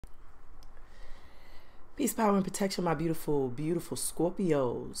Peace, power, and protection, my beautiful, beautiful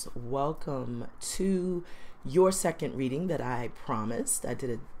Scorpios. Welcome to your second reading that I promised. I did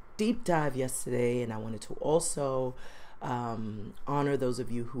a deep dive yesterday, and I wanted to also honor those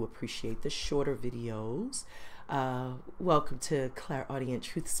of you who appreciate the shorter videos. Welcome to Clairaudient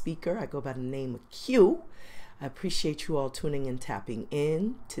Truth Speaker. I go by the name of Q. I appreciate you all tuning and tapping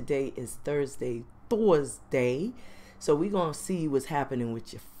in. Today is Thursday. So we're going to see what's happening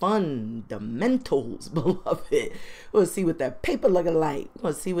with your fundamentals, beloved. We'll see what that paper looking like. We're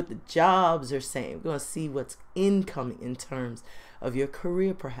going to see what the jobs are saying. We're going to see what's incoming in terms of your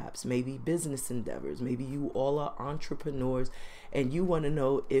career, perhaps, maybe business endeavors. Maybe you all are entrepreneurs and you want to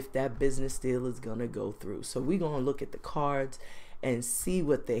know if that business deal is going to go through. So we're going to look at the cards and see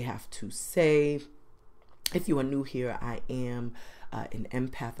what they have to say. If you are new here, I am an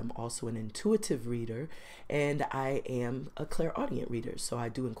empath. I'm also an intuitive reader, and I am a clairaudient reader. So I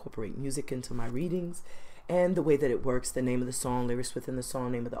do incorporate music into my readings, and the way that it works, the name of the song, lyrics within the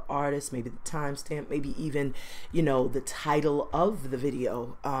song, name of the artist, maybe the timestamp, maybe even, you know, the title of the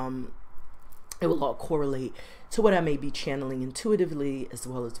video. It will all correlate to what I may be channeling intuitively, as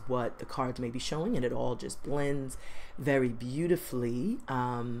well as what the cards may be showing, and it all just blends very beautifully.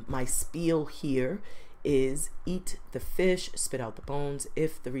 My spiel here is eat the fish, spit out the bones.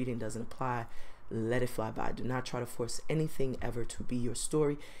 If the reading doesn't apply, let it fly by. Do not try to force anything ever to be your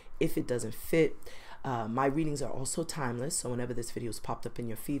story if it doesn't fit. My readings are also timeless, so whenever this video is popped up in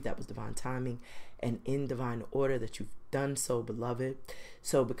your feed, that was divine timing and in divine order that you've done so, beloved.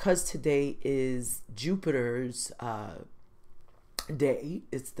 So because today is Jupiter's day,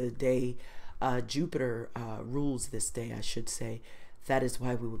 it's the day Jupiter rules this day, I should say. That is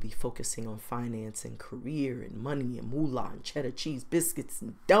why we will be focusing on finance and career and money and moolah and cheddar cheese, biscuits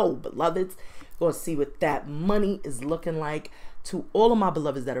and dough, beloveds. We're going to see what that money is looking like. To all of my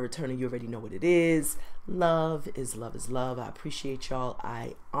beloveds that are returning, you already know what it is. Love is love is love. I appreciate y'all.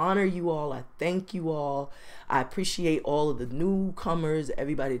 I honor you all. I thank you all. I appreciate all of the newcomers,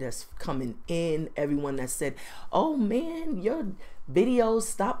 everybody that's coming in, everyone that said, oh man, your videos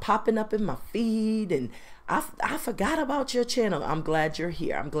stopped popping up in my feed and I forgot about your channel. I'm glad you're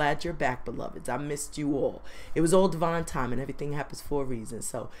here. I'm glad you're back, beloveds. I missed you all. It was all divine time, and everything happens for a reason.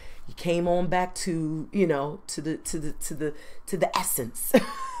 So you came on back to, you know, to the essence.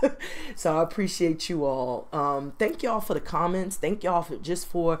 So I appreciate you all. Thank y'all for the comments. Thank y'all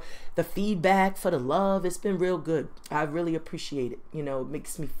for the feedback, for the love. It's been real good. I really appreciate it. You know, it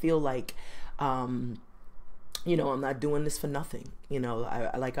makes me feel like you know, I'm not doing this for nothing. You know,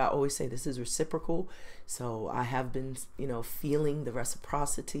 like I always say, this is reciprocal. So I have been, you know, feeling the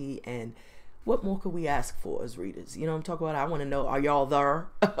reciprocity, and what more could we ask for as readers? You know what I'm talking about? I want to know, are y'all there?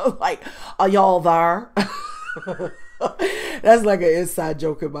 Like, are y'all there? That's like an inside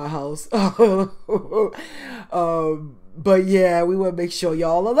joke in my house. But yeah, we want to make sure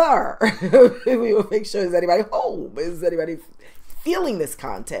y'all are there. We want to make sure, is anybody home? Is anybody feeling this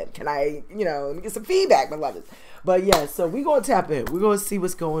content? Can I, you know, let me get some feedback, beloved. But yeah, so we're going to tap in. We're going to see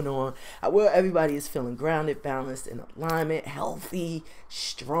what's going on. Well, everybody is feeling grounded, balanced, in alignment, healthy,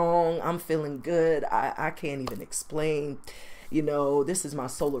 strong. I'm feeling good. I can't even explain. You know, this is my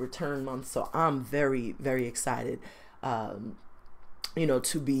solar return month, so I'm very, very excited, you know,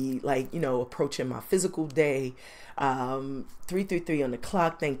 to be like, you know, approaching my physical day. 333 on the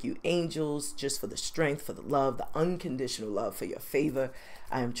clock. Thank you, angels, just for the strength, for the love, the unconditional love, for your favor.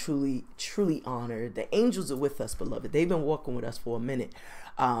 I am truly, truly honored. The angels are with us, beloved. They've been walking with us for a minute,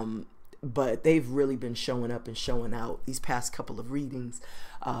 but they've really been showing up and showing out these past couple of readings,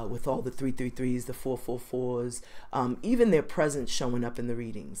 with all the 333s, the 444s, even their presence showing up in the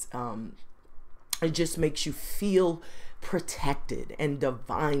readings. It just makes you feel protected, and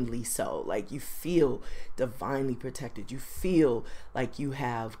divinely so. Like, you feel divinely protected. You feel like you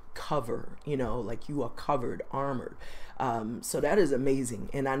have cover, you know, like you are covered, armored. So that is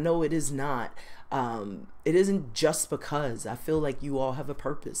amazing. And I know it is not, it isn't just because I feel like you all have a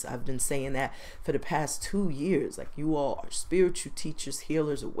purpose. I've been saying that for the past 2 years. Like, you all are spiritual teachers,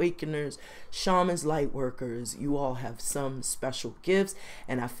 healers, awakeners, shamans, light workers. You all have some special gifts,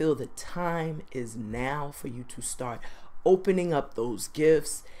 and I feel the time is now for you to start opening up those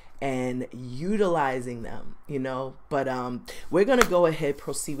gifts and utilizing them, you know. But we're gonna go ahead,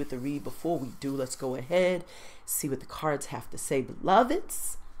 proceed with the read. Before we do, let's go ahead, see what the cards have to say,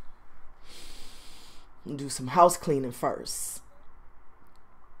 beloveds. Do some house cleaning first.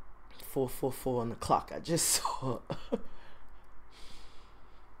 444 on the clock, I just saw.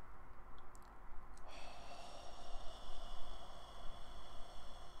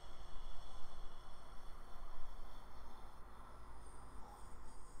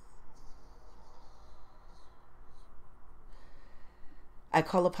 I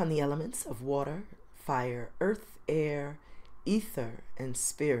call upon the elements of water, fire, earth, air, ether, and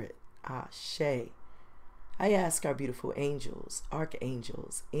spirit. Ashe. I ask our beautiful angels,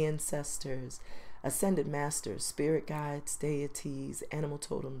 archangels, ancestors, ascended masters, spirit guides, deities, animal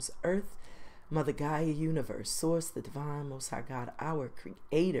totems, earth, Mother Gaia, universe, source, the divine, most high God, our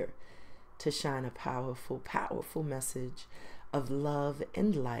creator, to shine a powerful, powerful message of love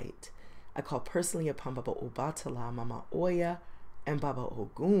and light. I call personally upon Baba Obatala, Mama Oya, and Baba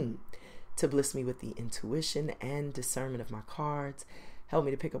Ogun to bless me with the intuition and discernment of my cards. Help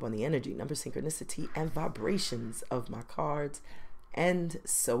me to pick up on the energy, number, synchronicity, and vibrations of my cards. And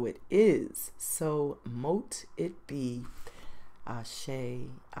so it is. So mote it be. Ashe,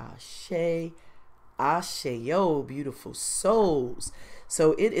 ashe, ashe, yo, beautiful souls.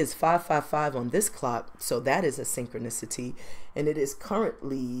 So it is 5:55 on this clock. So that is a synchronicity. And it is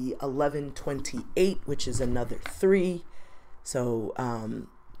currently 11:28, which is another 3. So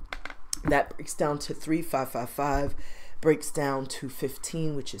that breaks down to 3, 555, breaks down to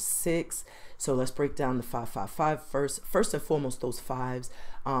 15, which is 6. So let's break down the 555 first. First and foremost, those 5s.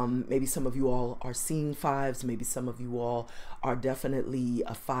 Maybe some of you all are seeing 5s. Maybe some of you all are definitely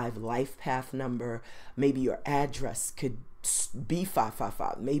a 5 life path number. Maybe your address could be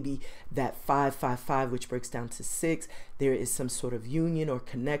 555. Maybe that 555, which breaks down to 6, there is some sort of union or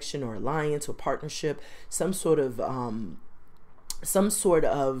connection or alliance or partnership, some sort of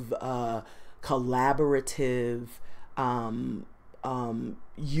collaborative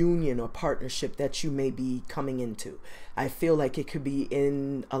union or partnership that you may be coming into. I feel like it could be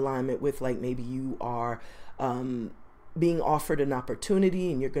in alignment with, like, maybe you are being offered an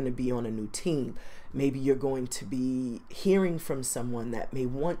opportunity and you're going to be on a new team. Maybe you're going to be hearing from someone that may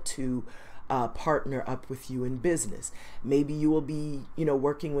want to partner up with you in business. Maybe you will be,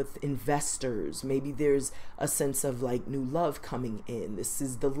 working with investors. Maybe there's a sense of like new love coming in. This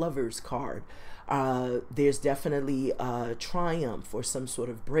is the Lover's card. There's definitely a triumph or some sort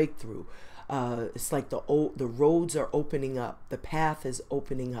of breakthrough. It's like the roads are opening up. The path is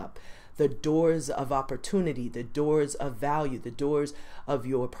opening up. The doors of opportunity, the doors of value, the doors of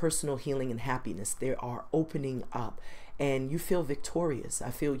your personal healing and happiness, they are opening up. And you feel victorious.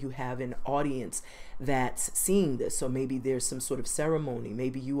 I feel you have an audience that's seeing this. So maybe there's some sort of ceremony.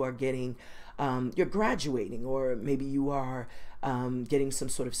 Maybe you are getting, you're graduating, or maybe you are getting some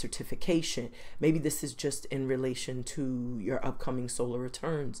sort of certification. Maybe this is just in relation to your upcoming solar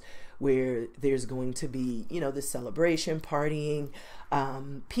returns, where there's going to be, the celebration, partying,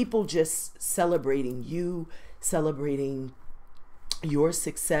 people just celebrating you, celebrating your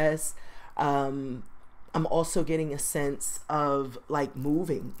success. I'm also getting a sense of like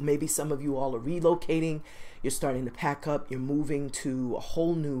moving. Maybe some of you all are relocating. You're starting to pack up. You're moving to a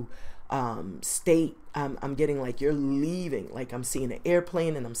whole new state. I'm getting like you're leaving. Like I'm seeing an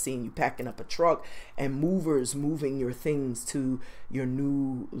airplane and I'm seeing you packing up a truck and movers moving your things to your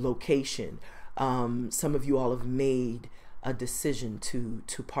new location. Some of you all have made a decision to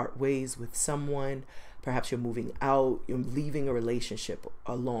part ways with someone. Perhaps you're moving out, you're leaving a relationship,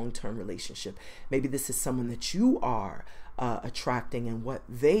 a long-term relationship. Maybe this is someone that you are attracting and what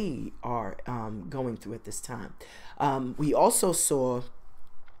they are going through at this time. We also saw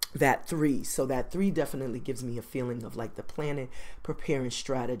that 3. So that 3 definitely gives me a feeling of like the planning, preparing,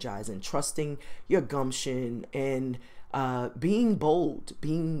 strategizing, trusting your gumption, and being bold,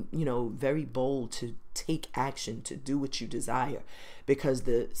 being, very bold to take action, to do what you desire, because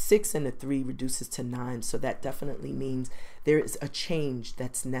the 6 and the 3 reduces to 9. So that definitely means there is a change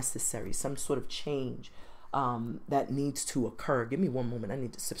that's necessary, some sort of change that needs to occur. Give me one moment. I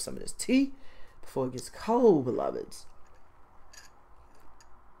need to sip some of this tea before it gets cold, beloveds.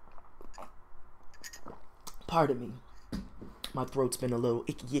 Pardon me. My throat's been a little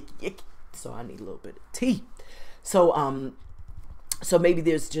icky, so I need a little bit of tea. So, so maybe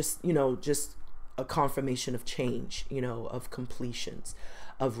there's just, just a confirmation of change, of completions,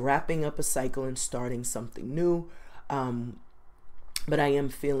 of wrapping up a cycle and starting something new. But I am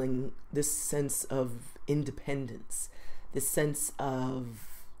feeling this sense of independence, this sense of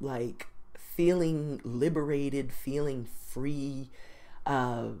like feeling liberated, feeling free,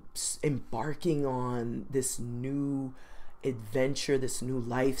 embarking on this new adventure, this new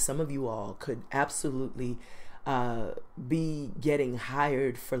life. Some of you all could absolutely be getting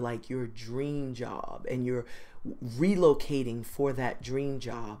hired for like your dream job, and you're relocating for that dream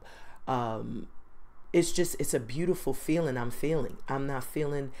job. It's a beautiful feeling I'm feeling. I'm not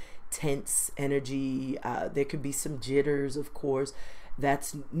feeling tense energy. There could be some jitters, of course.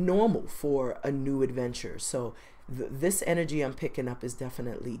 That's normal for a new adventure. So this energy I'm picking up is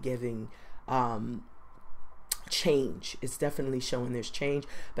definitely giving change. It's definitely showing there's change,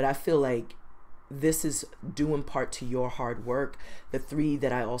 but I feel like this is due in part to your hard work. The 3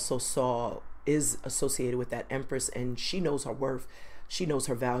 that I also saw is associated with that Empress, and she knows her worth. She knows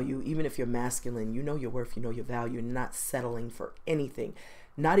her value. Even if you're masculine, you know your worth, you know your value. You're not settling for anything,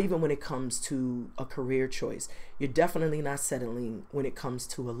 not even when it comes to a career choice. You're definitely not settling when it comes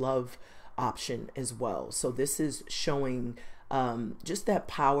to a love option as well. So this is showing just that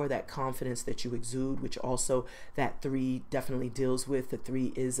power, that confidence that you exude, which also that 3 definitely deals with. The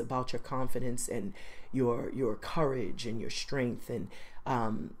 3 is about your confidence and your courage and your strength, and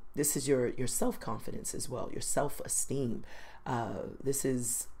this is your self-confidence as well, your self-esteem. This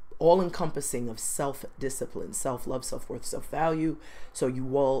is all-encompassing of self-discipline, self-love, self-worth, self-value. So you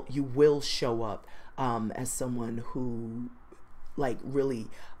will show up as someone who like really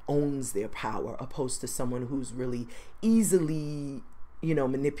owns their power, opposed to someone who's really easily, you know,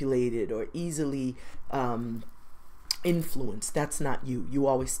 manipulated or easily influenced. That's not you. You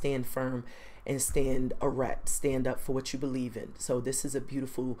always stand firm and stand erect, stand up for what you believe in. So this is a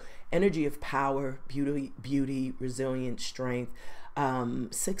beautiful energy of power, beauty, resilience, strength,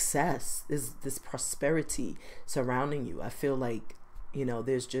 success. Is this prosperity surrounding you. I feel like, you know,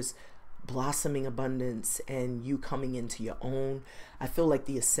 there's just blossoming abundance and you coming into your own. I feel like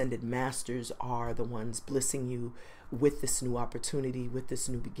the ascended masters are the ones blessing you with this new opportunity, with this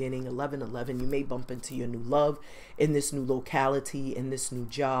new beginning. 1111, you may bump into your new love in this new locality, in this new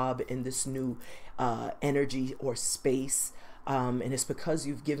job, in this new energy or space, and it's because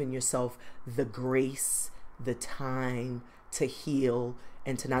you've given yourself the grace, the time to heal,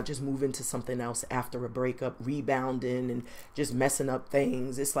 and to not just move into something else after a breakup, rebounding and just messing up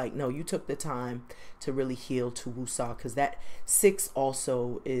things. It's like, no, you took the time to really heal, to woosah, because that 6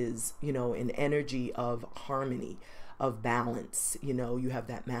 also is, you know, an energy of harmony, of balance. You know, you have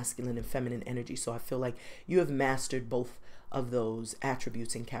that masculine and feminine energy. So I feel like you have mastered both of those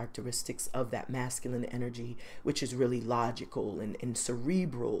attributes and characteristics of that masculine energy, which is really logical and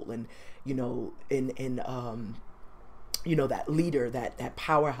cerebral, and, you know, you know, that leader, that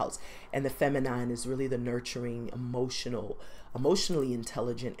powerhouse. And the feminine is really the nurturing, emotionally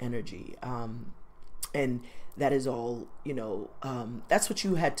intelligent energy. And that is all, you know, that's what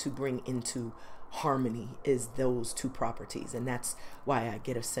you had to bring into harmony, is those 2 properties. And that's why I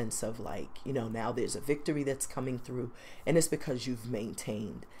get a sense of like, you know, now there's a victory that's coming through, and it's because you've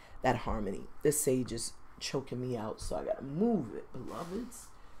maintained that harmony. This sage is choking me out, so I gotta move it, beloveds.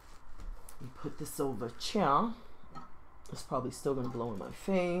 And put this over here. It's probably still going to blow in my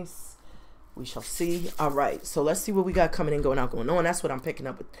face. We shall see. All right. So let's see what we got coming in, going out, going on. That's what I'm picking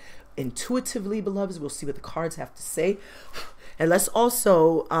up intuitively, beloveds. We'll see what the cards have to say. And let's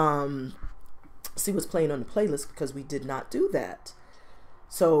also see what's playing on the playlist, because we did not do that.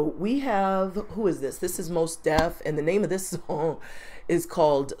 So we have, who is this? This is Most Def. And the name of this song is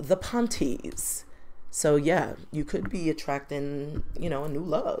called The PATTYS. So yeah, you could be attracting, you know, a new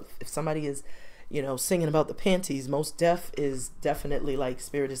love. If somebody is, you know, singing about the panties, Most Def is definitely, like,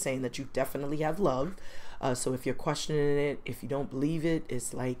 Spirit is saying that you definitely have love. So if you're questioning it, if you don't believe it,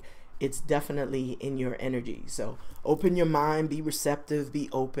 it's like, it's definitely in your energy. So open your mind, be receptive, be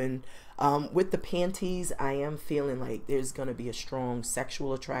open. With the panties, I am feeling like there's going to be a strong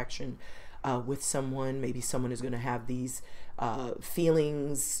sexual attraction with someone. Maybe someone is going to have these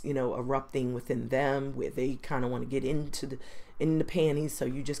feelings, you know, erupting within them, where they kind of want to get into the panties. So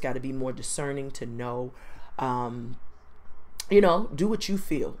you just got to be more discerning to know, you know, do what you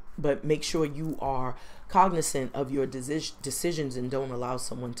feel, but make sure you are cognizant of your decisions and don't allow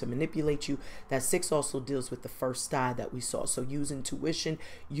someone to manipulate you. That 6 also deals with the first eye that we saw. So use intuition,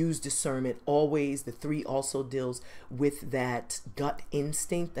 use discernment always. The 3 also deals with that gut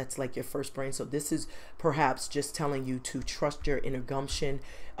instinct. That's like your first brain. So this is perhaps just telling you to trust your inner gumption,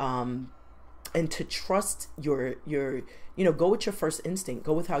 and to trust your, you know, go with your first instinct,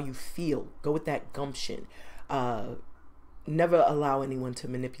 go with how you feel, go with that gumption. Never allow anyone to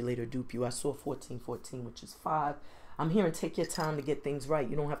manipulate or dupe you. I saw 1414, which is 5. I'm hearing take your time to get things right.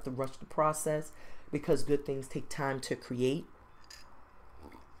 You don't have to rush the process, because good things take time to create.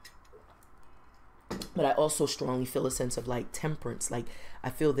 But I also strongly feel a sense of like temperance. Like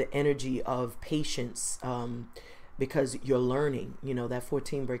I feel the energy of patience, because you're learning. You know, that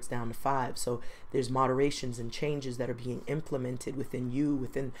 14 breaks down to 5. So there's moderations and changes that are being implemented within you,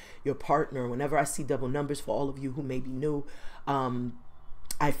 within your partner. Whenever I see double numbers, for all of you who may be new,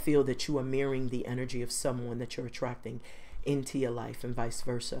 I feel that you are mirroring the energy of someone that you're attracting into your life, and vice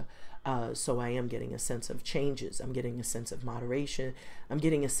versa. So I am getting a sense of changes. I'm getting a sense of moderation. I'm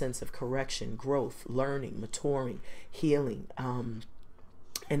getting a sense of correction, growth, learning, maturing, healing.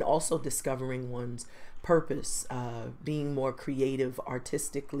 and also discovering one's purpose, being more creative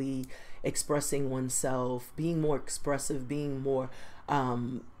artistically, expressing oneself, being more expressive, being more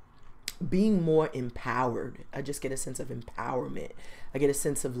empowered. I just get a sense of empowerment. I get a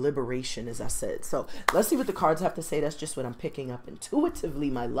sense of liberation, as I said. So let's see what the cards have to say. That's just what I'm picking up intuitively,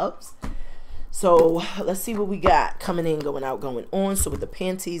 my loves. So let's see what we got coming in, going out, going on. So with the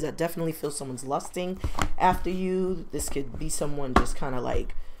panties, I definitely feel someone's lusting after you. This could be someone just kind of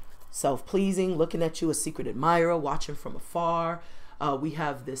like self-pleasing, looking at you, a secret admirer, watching from afar. We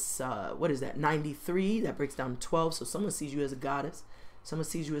have this, what is that, 93, that breaks down to 12. So someone sees you as a goddess. Someone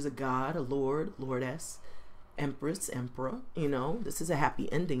sees you as a god, a lord, lordess, empress, emperor. You know, this is a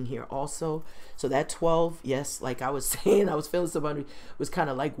happy ending here also. So that 12, yes, like I was saying, I was feeling somebody was kind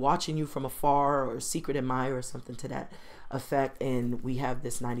of like watching you from afar, or a secret admirer or something to that effect. And we have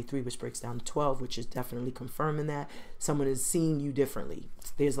this 93, which breaks down to 12, which is definitely confirming that someone is seeing you differently.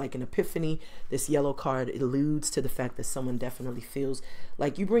 There's like an epiphany. This yellow card alludes to the fact that someone definitely feels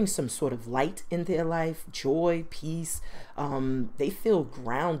like you bring some sort of light into their life, joy, peace. They feel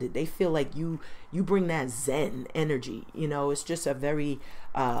grounded. They feel like you bring that Zen energy. You know, it's just a very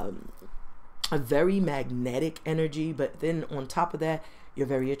magnetic energy. But then on top of that, you're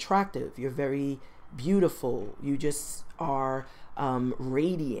very attractive. You're very beautiful. You just are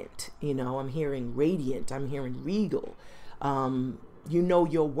radiant. You know, I'm hearing radiant. I'm hearing regal. You know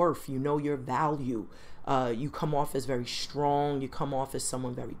your worth. You know your value. You come off as very strong. You come off as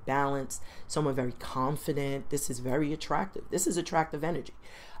someone very balanced, someone very confident. This is very attractive. This is attractive energy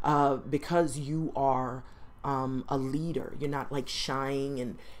because you are a leader. You're not like shying,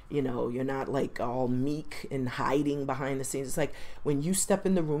 and you know, you're not like all meek and hiding behind the scenes. It's like when you step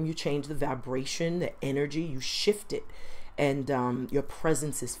in the room, you change the vibration, the energy, you shift it, and your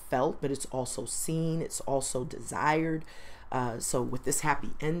presence is felt, but it's also seen, it's also desired. So with this happy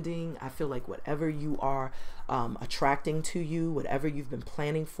ending, I feel like whatever you are attracting to you, whatever you've been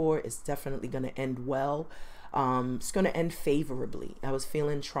planning for, is definitely going to end well. It's going to end favorably. I was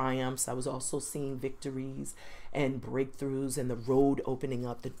feeling triumphs. I was also seeing victories and breakthroughs, and the road opening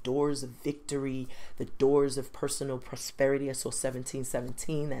up, the doors of victory, the doors of personal prosperity. I saw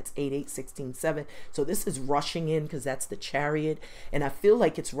 1717, that's 8816 So this is rushing in because that's the Chariot, and I feel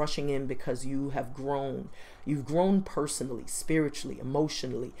like it's rushing in because you have grown. You've grown personally, spiritually,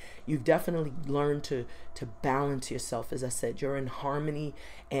 emotionally. You've definitely learned to balance yourself. As I said, you're in harmony,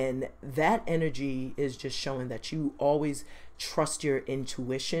 and that energy is just showing that you always trust your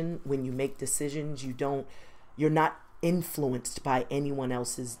intuition when you make decisions. You're not influenced by anyone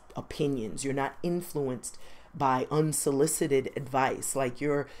else's opinions. You're not influenced by unsolicited advice. Like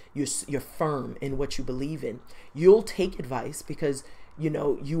you're firm in what you believe in. You'll take advice because you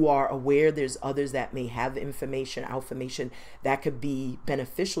know you are aware there's others that may have information that could be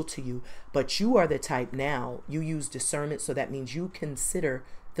beneficial to you, but you are the type now, you use discernment, so that means you consider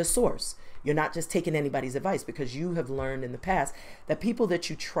the source. You're not just taking anybody's advice, because you have learned in the past that people that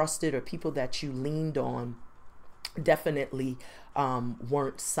you trusted or people that you leaned on definitely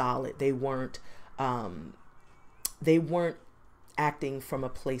weren't solid. They weren't acting from a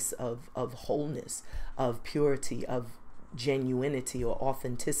place of wholeness, of purity, of genuinity or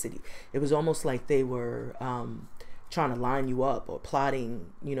authenticity. It was almost like they were trying to line you up or plotting,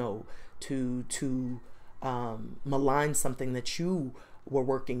 you know, to malign something that you were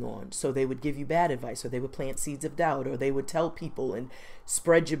working on. So they would give you bad advice, or they would plant seeds of doubt, or they would tell people and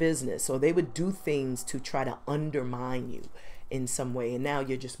spread your business, or they would do things to try to undermine you in some way. And now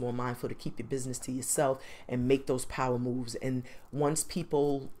you're just more mindful to keep your business to yourself and make those power moves. And once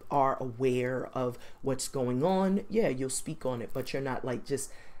people are aware of what's going on, yeah, you'll speak on it, but you're not like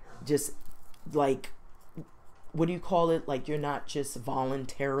just like, what do you call it? Like you're not just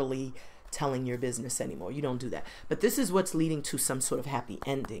voluntarily telling your business anymore. You don't do that. But this is what's leading to some sort of happy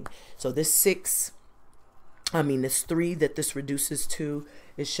ending. So this 3 that this reduces to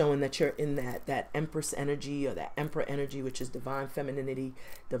is showing that you're in that Empress energy, or that Emperor energy, which is divine femininity,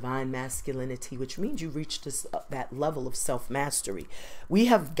 divine masculinity, which means you reach this that level of self-mastery. We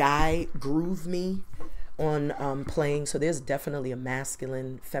have Guy Groove Me on playing, so there's definitely a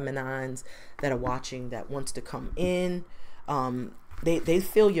masculine feminines that are watching that wants to come in. They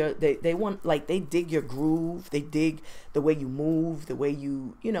feel they want, like, they dig your groove. They dig the way you move, the way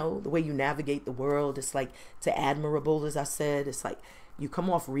you the way you navigate the world. It's like, it's admirable, as I said. It's like you come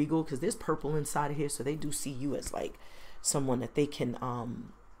off regal because there's purple inside of here, so they do see you as like someone that they can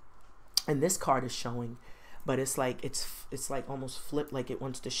and this card is showing, but it's like it's like almost flipped, like it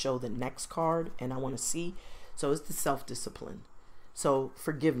wants to show the next card, and I want to see. So it's the self-discipline. So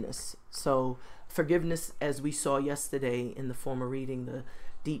forgiveness. So forgiveness, as we saw yesterday in the former reading, the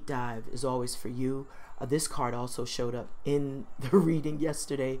deep dive is always for you. This card also showed up in the reading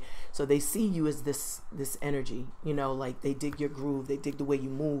yesterday. So they see you as this energy, you know, like they dig your groove, they dig the way you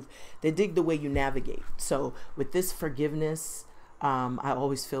move, they dig the way you navigate. So with this forgiveness, I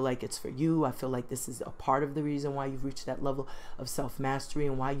always feel like it's for you. I feel like this is a part of the reason why you've reached that level of self-mastery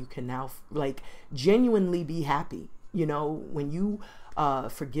and why you can now like genuinely be happy. You know, when you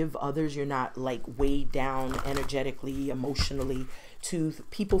forgive others, you're not like weighed down energetically, emotionally to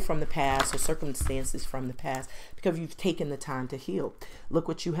people from the past or circumstances from the past, because you've taken the time to heal. Look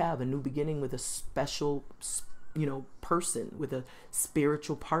what you have, a new beginning with a special, you know, person, with a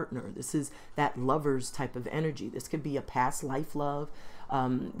spiritual partner. This is that lover's type of energy. This could be a past life love.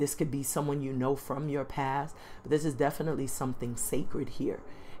 This could be someone you know from your past, but this is definitely something sacred here.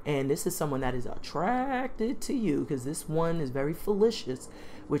 And this is someone that is attracted to you, because this one is very fallacious,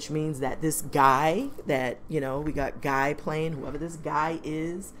 which means that this guy that, you know, we got guy playing, whoever this guy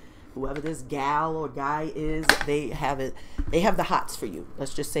is, whoever this gal or guy is, they have it. They have the hots for you.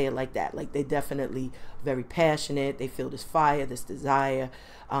 Let's just say it like that. Like they definitely very passionate. They feel this fire, this desire.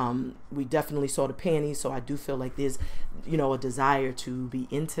 We definitely saw the panties. So I do feel like there's, you know, a desire to be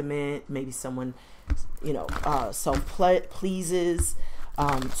intimate. Maybe someone, you know, self-pleases.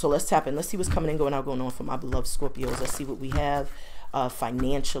 So let's tap in. Let's see what's coming and going out, going on for my beloved Scorpios. Let's see what we have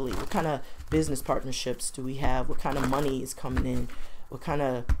financially. What kind of business partnerships do we have? What kind of money is coming in? What kind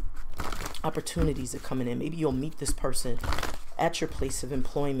of opportunities are coming in? Maybe you'll meet this person at your place of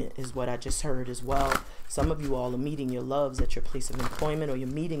employment is what I just heard as well. Some of you all are meeting your loves at your place of employment, or you're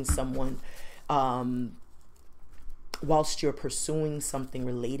meeting someone whilst you're pursuing something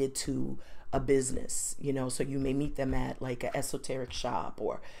related to a business, you know. So you may meet them at like an esoteric shop,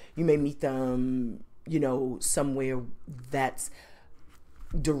 or you may meet them, you know, somewhere that's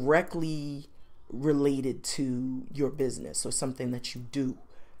directly related to your business or something that you do.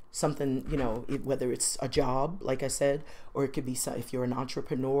 Something, you know, whether it's a job, like I said, or it could be, if you're an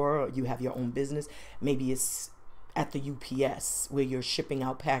entrepreneur or you have your own business, maybe it's at the UPS where you're shipping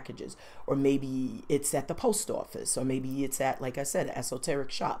out packages, or maybe it's at the post office, or maybe it's at, like I said, an esoteric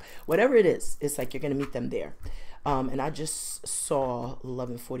shop. Whatever it is, it's like you're going to meet them there. And I just saw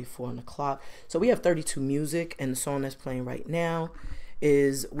 11:44 on the clock. So we have 32 music, and the song that's playing right now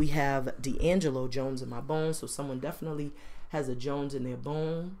is, we have D'Angelo, Jones in My Bones. So someone definitely has a Jones in their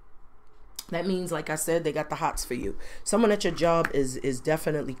bone. That means, like I said, they got the hots for you. Someone at your job is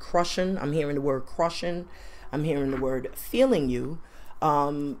definitely crushing. I'm hearing the word crushing. I'm hearing the word feeling you.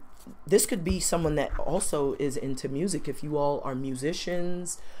 This could be someone that also is into music. If you all are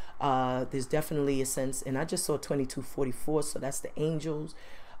musicians, there's definitely a sense, and I just saw 2244, so that's the angels.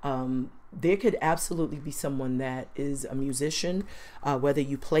 There could absolutely be someone that is a musician, whether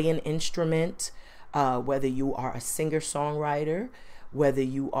you play an instrument, whether you are a singer-songwriter, whether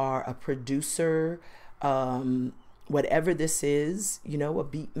you are a producer, whatever this is, you know, a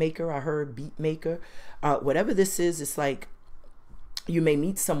beat maker. I heard beat maker. Whatever this is, it's like you may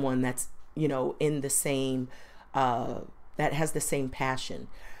meet someone that's, you know, in the same, that has the same passion.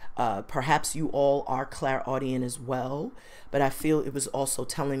 Perhaps you all are clairaudient as well, but I feel it was also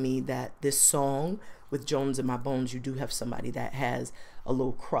telling me that this song with Jones in My Bones, you do have somebody that has a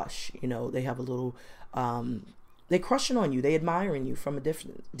little crush. You know, they have a little, they're crushing on you. They admiring you from a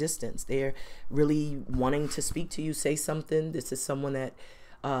different distance. They're really wanting to speak to you, say something. This is someone that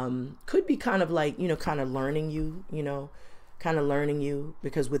could be kind of like, you know, kind of learning you, you know, kind of learning you,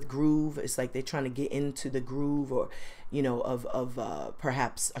 because with groove, it's like they're trying to get into the groove, or, you know, of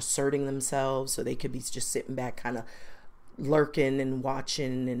perhaps asserting themselves. So they could be just sitting back, kind of lurking and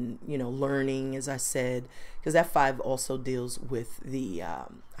watching and, you know, learning, as I said, because that 5 also deals with the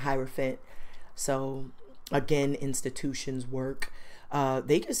Hierophant. So again, institutions, work.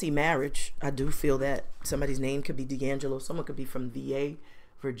 They could see marriage. I do feel that somebody's name could be D'Angelo. Someone could be from VA,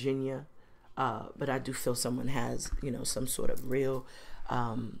 Virginia. But I do feel someone has, you know, some sort of real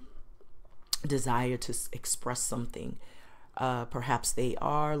desire to express something. Perhaps they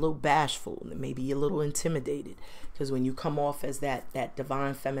are a little bashful, maybe a little intimidated, because when you come off as that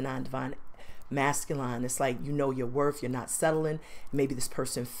divine feminine, divine masculine, it's like, you know your worth, you're not settling. Maybe this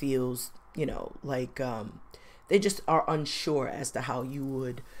person feels, you know, like they just are unsure as to how you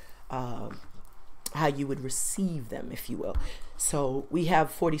would receive them, if you will. So we have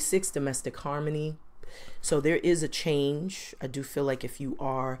 46, domestic harmony. So there is a change. I do feel like if you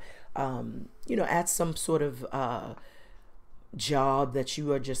are, you know, at some sort of job that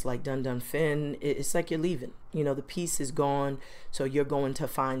you are just like done fin, it's like you're leaving. You know, the peace is gone, so you're going to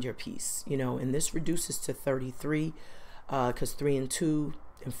find your peace. You know, and this reduces to 33, because 3 and 2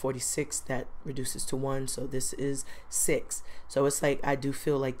 and 46, that reduces to 1. So this is 6. So it's like, I do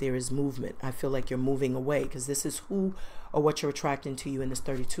feel like there is movement. I feel like you're moving away, because this is who or what you're attracting to you. And this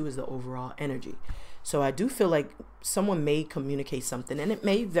 32 is the overall energy. So I do feel like someone may communicate something, and it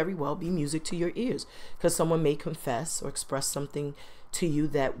may very well be music to your ears, because someone may confess or express something to you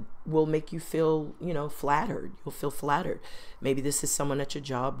that will make you feel, you know, flattered. You'll feel flattered. Maybe this is someone at your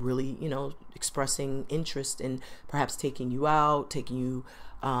job really, you know, expressing interest in perhaps taking you out, taking you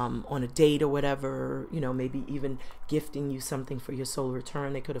on a date or whatever, you know, maybe even gifting you something for your solar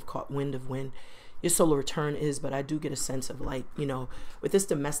return. They could have caught wind of when your solar return is, but I do get a sense of, like, you know, with this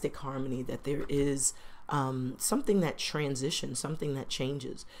domestic harmony, that there is something that transitions, something that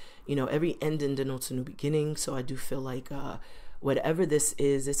changes. You know, every ending denotes a new beginning. So I do feel like whatever this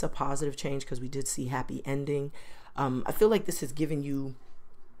is, it's a positive change, because we did see happy ending. I feel like this is giving you,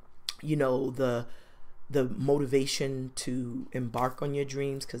 you know, the motivation to embark on your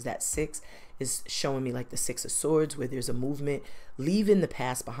dreams, because that 6 is showing me like the 6 of Swords, where there's a movement, leaving the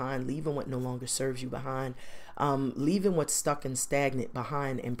past behind, leaving what no longer serves you behind, leaving what's stuck and stagnant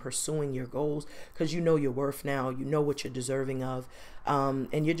behind, and pursuing your goals, because you know your worth now, you know what you're deserving of,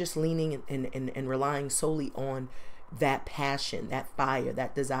 and you're just leaning and relying solely on that passion, that fire,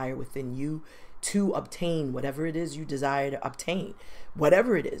 that desire within you to obtain whatever it is you desire to obtain,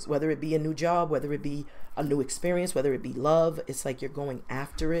 whatever it is, whether it be a new job, whether it be a new experience, whether it be love. It's like you're going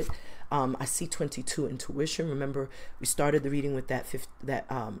after it. I see 22, intuition. Remember, we started the reading with that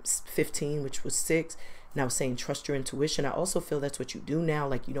 15, which was 6. And I was saying, trust your intuition. I also feel that's what you do now.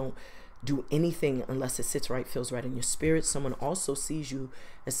 Like, you don't do anything unless it sits right, feels right in your spirit. Someone also sees you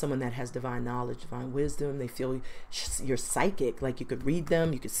as someone that has divine knowledge, divine wisdom. They feel you're psychic, like you could read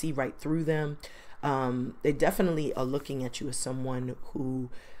them, you could see right through them. They definitely are looking at you as someone who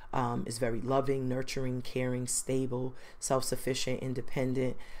is very loving, nurturing, caring, stable, self-sufficient,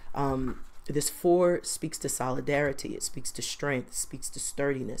 independent. This 4 speaks to solidarity. It speaks to strength, it speaks to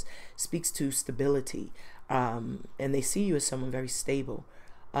sturdiness, speaks to stability. And they see you as someone very stable.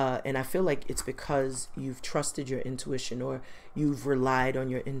 And I feel like it's because you've trusted your intuition, or you've relied on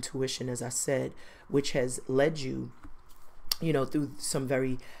your intuition, as I said, which has led you, you know, through some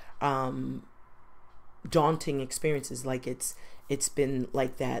very daunting experiences. Like it's been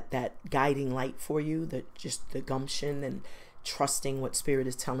like that guiding light for you, just the gumption and trusting what spirit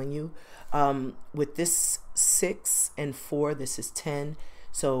is telling you. With this 6 and 4, this is 10.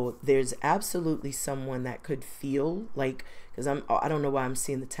 So there's absolutely someone that could feel like, because I don't know why I'm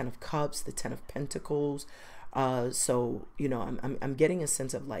seeing the 10 of Cups, the 10 of Pentacles. So, you know, I'm getting a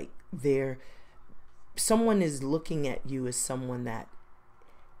sense of like someone is looking at you as someone that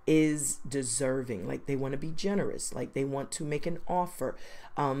is deserving, like they want to be generous, like they want to make an offer.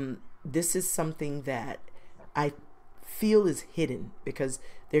 This is something that I feel is hidden, because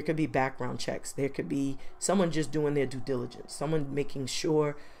there could be background checks, there could be someone just doing their due diligence, someone making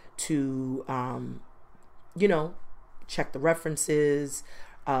sure to you know, check the references,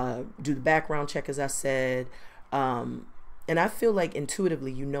 do the background check, as I said. And I feel like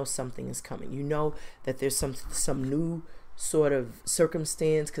intuitively, you know, something is coming. You know that there's some new sort of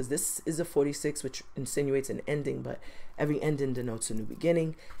circumstance, because this is a 46, which insinuates an ending, but every ending denotes a new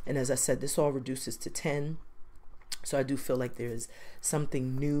beginning. And as I said, this all reduces to 10. So I do feel like there is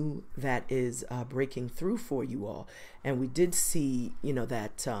something new that is breaking through for you all. And we did see, you know,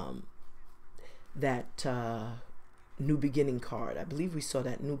 that new beginning card. I believe we saw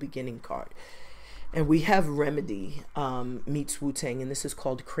that new beginning card. And we have Remedy meets Wu-Tang, and this is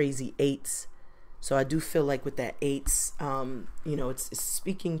called Crazy Eights. So I do feel like with that 8s, you know, it's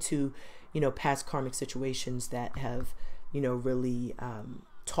speaking to, you know, past karmic situations that have, you know, really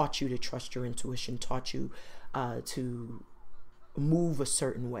taught you to trust your intuition, taught you to move a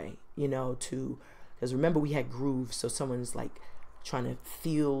certain way, you know, because remember we had grooves. So someone's like trying to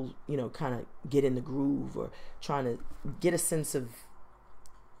feel, you know, kind of get in the groove, or trying to get a sense of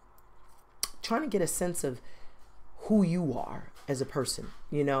who you are as a person,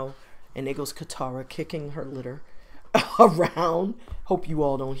 you know. And there goes Katara kicking her litter around. Hope you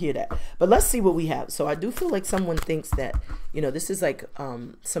all don't hear that. But let's see what we have. So I do feel like someone thinks that, you know, this is like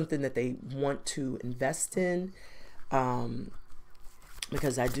something that they want to invest in.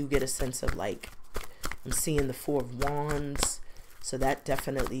 Because I do get a sense of like, I'm seeing the 4 of Wands. So that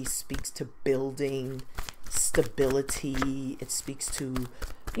definitely speaks to building, stability. It speaks to,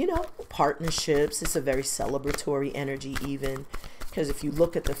 you know, partnerships. It's a very celebratory energy even. Because if you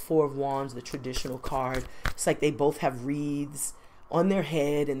look at the 4 of Wands, the traditional card, it's like they both have wreaths on their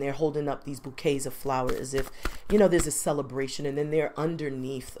head, and they're holding up these bouquets of flowers as if, you know, there's a celebration. And then they're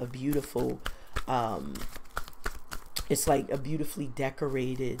underneath a beautiful, It's like a beautifully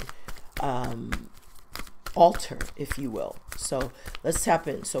decorated altar, if you will. So let's tap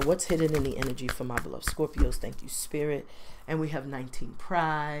in. So what's hidden in the energy for my beloved Scorpios? Thank you, Spirit. And we have 19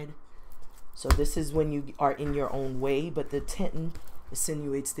 Pride. So this is when you are in your own way, but the 10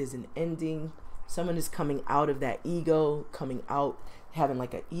 insinuates there's an ending. Someone is coming out of that ego, coming out, having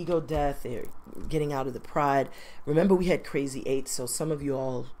like an ego death. They're getting out of the pride. Remember, we had crazy 8, so some of you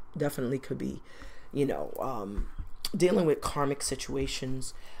all definitely could be, you know, dealing with karmic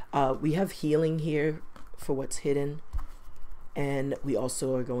situations. We have healing here for what's hidden, and we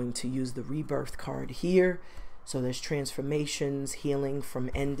also are going to use the rebirth card here. So there's transformations, healing from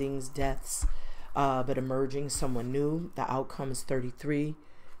endings, deaths, but emerging someone new. The outcome is 33.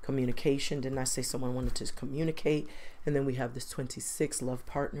 Communication. Didn't I say someone wanted to communicate? And then we have this 26, love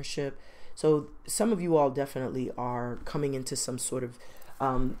partnership. So some of you all definitely are coming into some sort of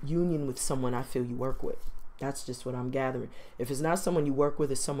union with someone I feel you work with. That's just what I'm gathering. If it's not someone you work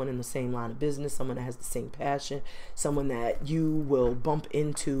with, it's someone in the same line of business, someone that has the same passion, someone that you will bump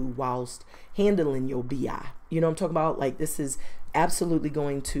into whilst handling your BI. You know what I'm talking about? Like, this is absolutely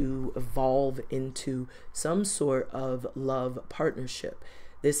going to evolve into some sort of love partnership.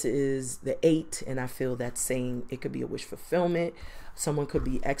 This is the 8, and I feel that's saying it could be a wish fulfillment. Someone could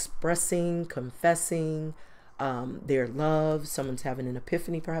be expressing, confessing their love. Someone's having an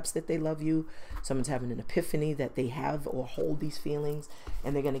epiphany, perhaps, that they love you. Someone's having an epiphany that they have or hold these feelings,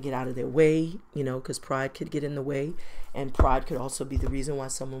 and they're going to get out of their way, you know, because pride could get in the way. And pride could also be the reason why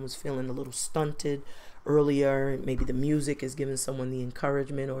someone was feeling a little stunted earlier. Maybe the music is giving someone the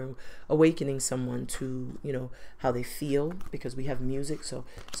encouragement or awakening someone to, you know, how they feel, because we have music. So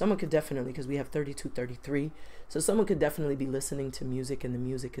someone could definitely, because we have 32, 33. So someone could definitely be listening to music, and the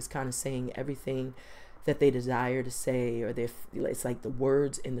music is kind of saying everything that they desire to say, or it's like the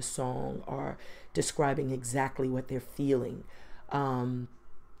words in the song are describing exactly what they're feeling. And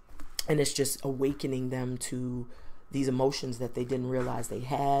it's just awakening them to these emotions that they didn't realize they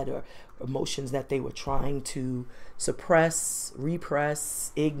had, or emotions that they were trying to suppress,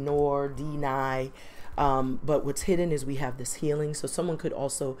 repress, ignore, deny. But what's hidden is we have this healing. So someone could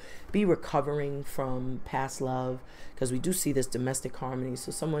also be recovering from past love, because we do see this domestic harmony.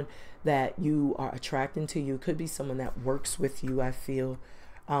 So someone that you are attracting to you could be someone that works with you, I feel.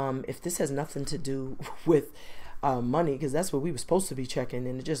 If this has nothing to do with money, because that's what we were supposed to be checking,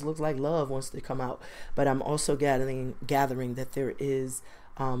 and it just looks like love wants to come out. But I'm also gathering that there is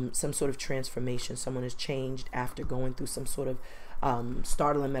some sort of transformation. Someone has changed after going through some sort of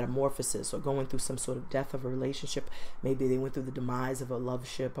startling metamorphosis, or going through some sort of death of a relationship. Maybe they went through the demise of a love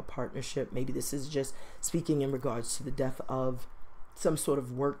ship, a partnership. Maybe this is just speaking in regards to the death of some sort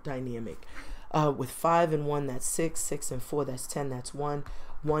of work dynamic. With 5 and 1, that's 6. 6 and 4, that's 10. That's 1.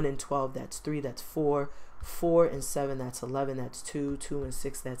 1 and 12, that's 3. That's 4. 4 and 7, that's 11. That's 2. 2 and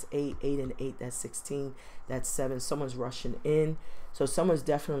 6, that's 8. 8 and 8, that's 16. That's 7. Someone's rushing in. So someone's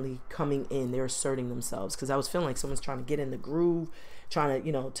definitely coming in. They're asserting themselves, because I was feeling like someone's trying to get in the groove, trying to,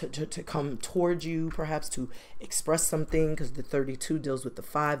 you know, to come towards you, perhaps to express something, because the 32 deals with the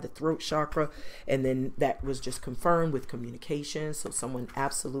 5, the throat chakra, and then that was just confirmed with communication. So someone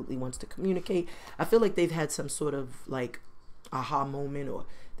absolutely wants to communicate. I feel like they've had some sort of like aha moment, or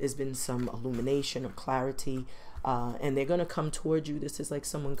there's been some illumination or clarity, and they're going to come towards you. This is like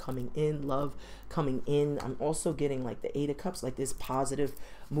someone coming in, love coming in. I'm also getting like the 8 of Cups, like there's positive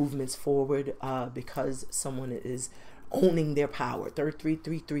movements forward, because someone is owning their power. 3, 3,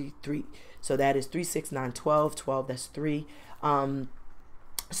 3, 3, 3. So that is 3, 6, 9, 12. 12, that's 3.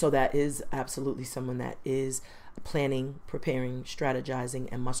 So that is absolutely someone that is planning, preparing, strategizing,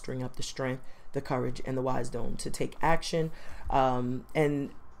 and mustering up the strength, the courage, and the wisdom to take action.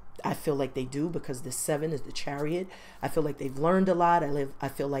 And I feel like they do, because the 7 is the Chariot. I feel like they've learned a lot. I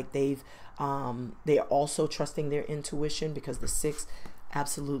feel like they are also trusting their intuition, because the 6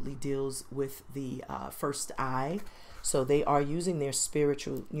 absolutely deals with the first eye. So they are using their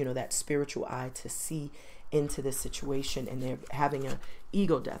spiritual, you know, that spiritual eye to see into this situation, and they're having an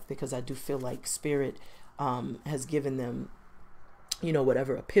ego death, because I do feel like Spirit has given them, you know,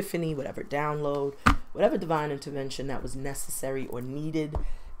 whatever epiphany, whatever download, whatever divine intervention that was necessary or needed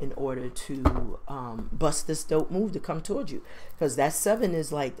in order to bust this dope move to come towards you. Because that 7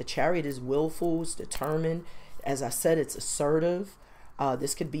 is like, the Chariot is willful, it's determined. As I said, it's assertive.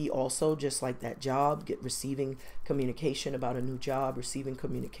 This could be also just like that job, receiving communication about a new job, receiving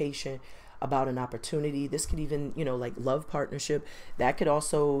communication about an opportunity. This could even, you know, like love partnership. That could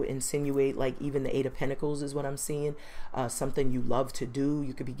also insinuate like even the Eight of Pentacles is what I'm seeing. Something you love to do.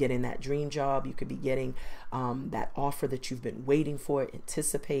 You could be getting that dream job. You could be getting that offer that you've been waiting for,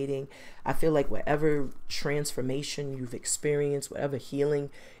 anticipating. I feel like whatever transformation you've experienced, whatever healing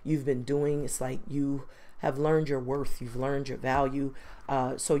you've been doing, it's like you have learned your worth. You've learned your value.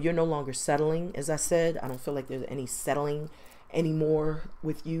 So you're no longer settling. As I said, I don't feel like there's any settling anymore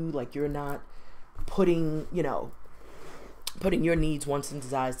with you. Like you're not putting, you know, putting your needs, wants, and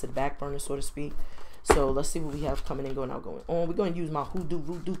desires to the back burner, so to speak. So let's see what we have coming in, going out, going on. We're going to use my Hoodoo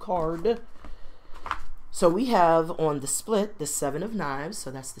Voodoo card. So we have on the split the Seven of Knives.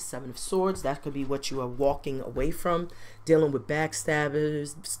 So that's the Seven of Swords. That could be what you are walking away from, dealing with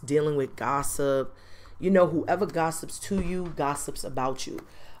backstabbers, dealing with gossip. You know, whoever gossips to you gossips about you.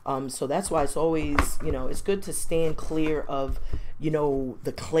 So that's why it's always, you know, it's good to stand clear of, you know,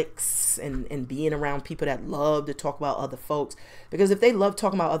 the cliques and being around people that love to talk about other folks. Because if they love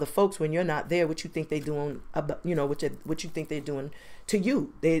talking about other folks when you're not there, what you think they're doing about, you know, what you think they're doing to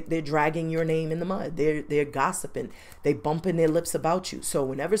you. They're dragging your name in the mud. They're gossiping. They bumping their lips about you. So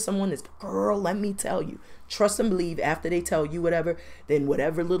whenever someone is, girl, let me tell you, trust and believe, after they tell you whatever, then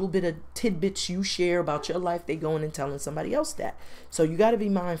whatever little bit of tidbits you share about your life, they going and telling somebody else that. So you got to be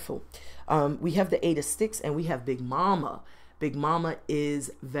mindful. We have the Eight of Sticks and we have Big Mama. Big Mama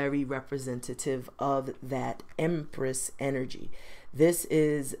is very representative of that Empress energy. This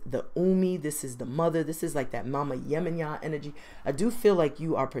is the Umi. This is the mother. This is like that Mama Yemenya energy. I do feel like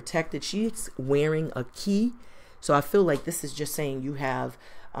you are protected. She's wearing a key. So I feel like this is just saying you have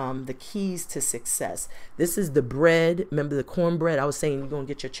the keys to success. This is the bread. Remember the cornbread? I was saying you're going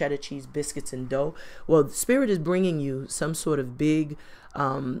to get your cheddar cheese, biscuits, and dough. Well, Spirit is bringing you some sort of big,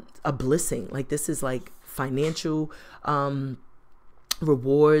 a blessing. Like this is like financial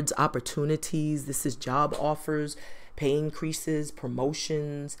rewards, opportunities. This is job offers, pay increases,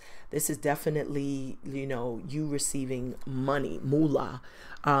 promotions. This is definitely, you know, you receiving money, moolah.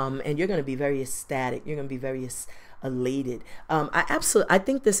 And you're going to be very ecstatic. You're going to be very elated. I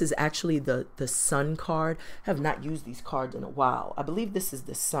think this is actually the Sun card. I have not used these cards in a while. I believe this is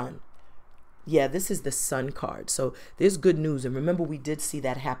the Sun. Yeah, this is the Sun card. So there's good news. And remember, we did see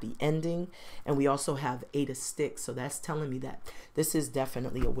that happy ending. And we also have Eight of Sticks. So that's telling me that this is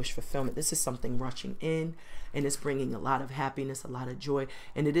definitely a wish fulfillment. This is something rushing in. And it's bringing a lot of happiness, a lot of joy.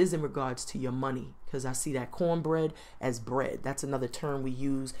 And it is in regards to your money. Because I see that cornbread as bread. That's another term we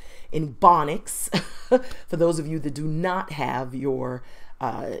use in Ebonics. For those of you that do not have your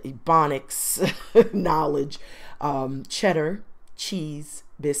Ebonics knowledge. Cheddar, cheese,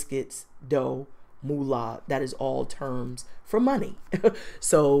 biscuits, dough, moolah, that is all terms for money.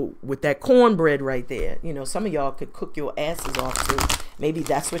 So with that cornbread right there, you know, some of y'all could cook your asses off too. Maybe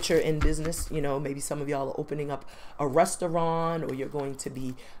that's what you're in business. You know, maybe some of y'all are opening up a restaurant, or you're going to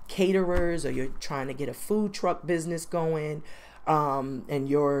be caterers, or you're trying to get a food truck business going. And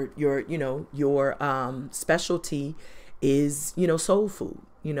your you know, your specialty is, you know, soul food.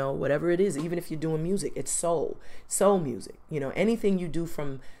 You know, whatever it is, even if you're doing music, it's soul music. You know, anything you do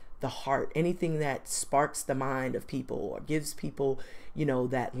from the heart, anything that sparks the mind of people or gives people, you know,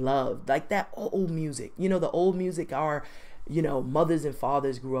 that love, like that old music. You know, the old music our, you know, mothers and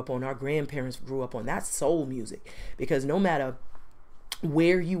fathers grew up on, our grandparents grew up on. That's soul music. Because no matter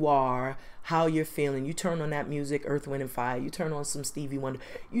where you are, how you're feeling, you turn on that music, Earth, Wind, and Fire, you turn on some Stevie Wonder,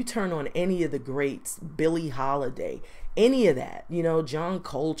 you turn on any of the greats, Billie Holiday, any of that, you know, John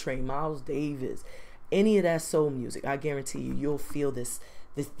Coltrane, Miles Davis, any of that soul music, I guarantee you, you'll feel these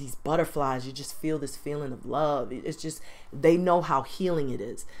butterflies. You just feel this feeling of love. It's just, they know how healing it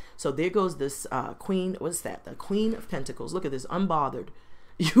is. So there goes this queen. What's that? The Queen of Pentacles. Look at this. Unbothered.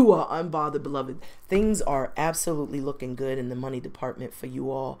 You are unbothered, beloved. Things are absolutely looking good in the money department for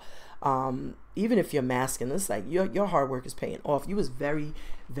you all. Even if you're masking, it's like your hard work is paying off. You was very,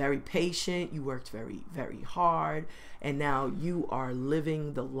 very patient. You worked very, very hard. And now you are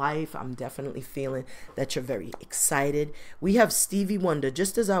living the life. I'm definitely feeling that you're very excited. We have Stevie Wonder.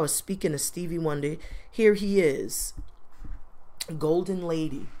 Just as I was speaking of Stevie Wonder, here he is. Golden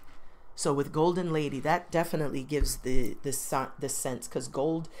Lady. So with Golden Lady, that definitely gives the sense, because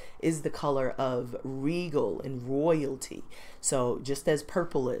gold is the color of regal and royalty. So just as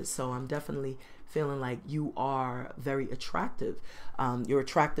purple is. So I'm definitely feeling like you are very attractive. You're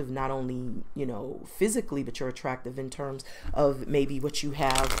attractive not only, you know, physically, but you're attractive in terms of maybe what you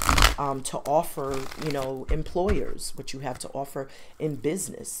have to offer, you know, employers, what you have to offer in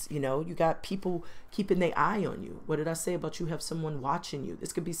business. You know, you got people keeping their eye on you. What did I say about you have someone watching you?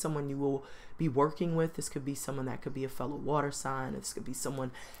 This could be someone you will be working with. This could be someone that could be a fellow water sign. This could be someone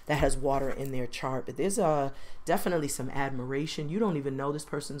that has water in their chart. But there's definitely some admiration. You don't even know this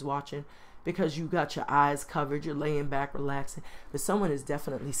person's watching, because you got your eyes covered, you're laying back, relaxing. But someone is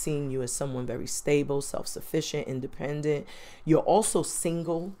definitely seeing you as someone very stable, self-sufficient, independent. You're also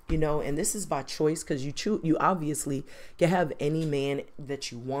single, you know, and this is by choice, because you obviously can have any man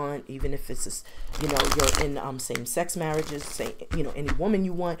that you want, even if it's, you know, you're in same-sex marriages, say, you know, any woman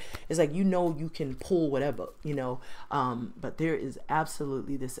you want. It's like, you know, you can pull whatever, you know, but there is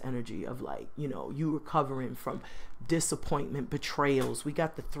absolutely this energy of like, you know, you recovering from disappointment, betrayals. We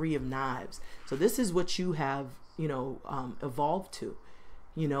got the 3 of Knives. So this is what you have, you know, evolved to,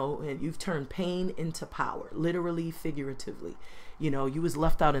 you know, and you've turned pain into power, literally, figuratively. You know, you was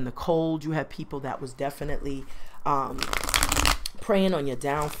left out in the cold. You had people that was definitely preying on your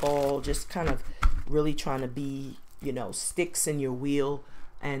downfall, just kind of really trying to be, you know, sticks in your wheel.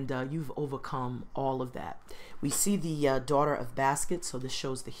 And you've overcome all of that. We see the Daughter of Baskets. So this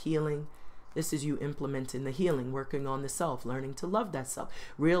shows the healing. This is you implementing the healing, working on the self, learning to love that self,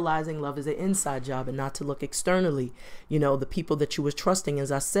 realizing love is an inside job and not to look externally. You know, the people that you was trusting,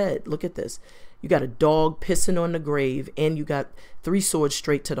 as I said, look at this. You got a dog pissing on the grave, and you got 3 swords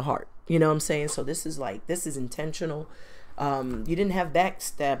straight to the heart. You know what I'm saying? So this is like, this is intentional. You didn't have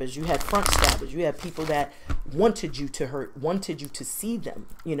backstabbers. You had front stabbers. You had people that wanted you to hurt, wanted you to see them,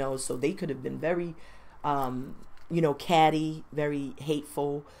 you know, so they could have been very, you know, catty, very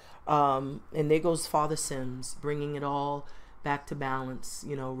hateful. And there goes Father Sims, bringing it all back to balance,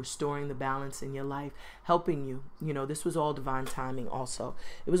 you know, restoring the balance in your life, helping you. You know, this was all divine timing also.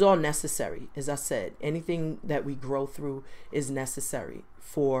 It was all necessary. As I said, anything that we grow through is necessary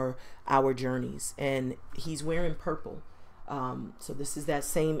for our journeys. And he's wearing purple. So this is that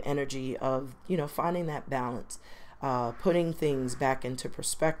same energy of, you know, finding that balance, putting things back into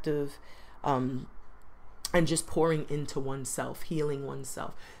perspective, and just pouring into oneself, healing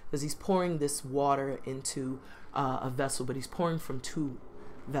oneself. Because he's pouring this water into a vessel, but he's pouring from 2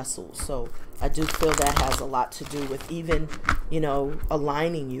 vessels. So I do feel that has a lot to do with even, you know,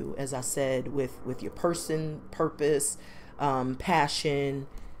 aligning you, as I said, with your person, purpose, passion,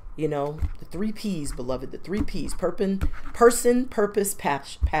 you know, the 3 P's, beloved, the 3 P's, person, purpose,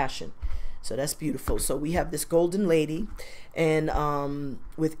 passion. So that's beautiful. So we have this golden lady, and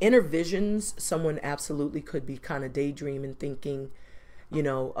with inner visions, someone absolutely could be kind of daydreaming, thinking, you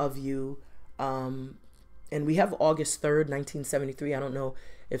know, of you. And we have August 3rd, 1973. I don't know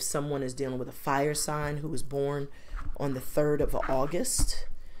if someone is dealing with a fire sign who was born on the 3rd of August.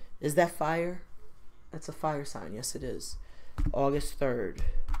 Is that fire? That's a fire sign. Yes, it is. August 3rd.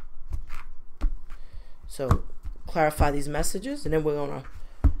 So clarify these messages, and then we're going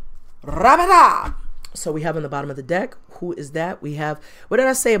to wrap it up. So we have on the bottom of the deck, who is that? We have, what did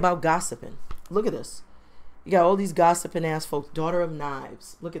I say about gossiping? Look at this. You got all these gossiping ass folks. Daughter of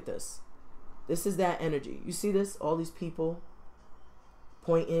Knives. Look at this. This is that energy. You see this? All these people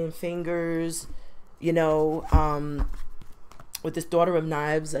pointing fingers, you know, with this Daughter of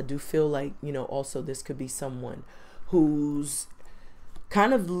Knives, I do feel like, you know, also this could be someone who's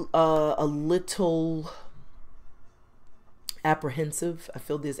kind of a little apprehensive. I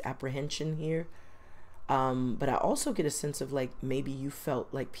feel there's apprehension here. But I also get a sense of like, maybe you felt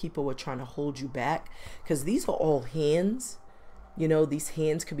like people were trying to hold you back, because these are all hands, you know, these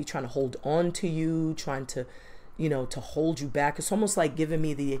hands could be trying to hold on to you, trying to, you know, to hold you back. It's almost like giving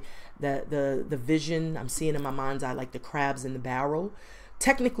me the vision I'm seeing in my mind's eye, like the crabs in the barrel.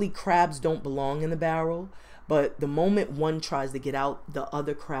 Technically, crabs don't belong in the barrel, but the moment one tries to get out, the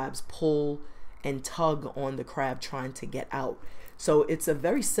other crabs pull and tug on the crab trying to get out. So it's a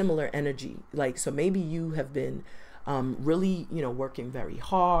very similar energy. Like, so maybe you have been really, you know, working very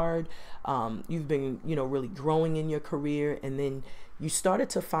hard. You've been, you know, really growing in your career. And then you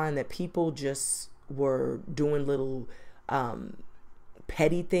started to find that people just were doing little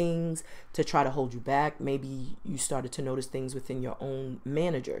petty things to try to hold you back. Maybe you started to notice things within your own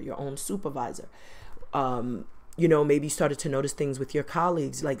manager, your own supervisor. You know, maybe you started to notice things with your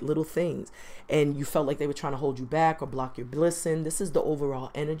colleagues, like little things, and you felt like they were trying to hold you back or block your blessing. This is the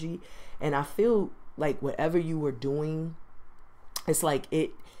overall energy. And I feel like whatever you were doing, it's like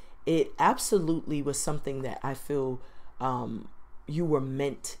it absolutely was something that I feel you were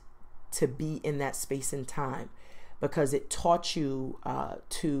meant to be in that space and time. because it taught you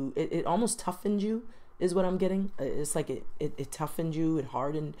it almost toughened you, is what I'm getting. It's like it toughened you, it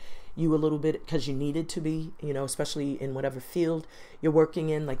hardened you a little bit because you needed to be, you know, especially in whatever field you're working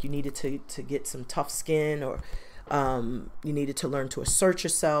in, like you needed to get some tough skin, or you needed to learn to assert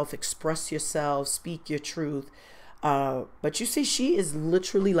yourself, express yourself, speak your truth. But you see, she is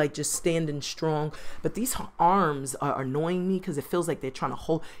literally like just standing strong, but these arms are annoying me because it feels like they're trying to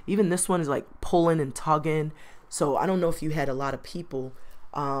hold. Even this one is like pulling and tugging. So I don't know if you had a lot of people,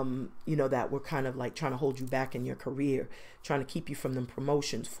 you know, that were kind of like trying to hold you back in your career, trying to keep you from them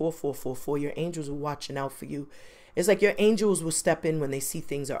promotions. 4444, your angels are watching out for you. It's like your angels will step in when they see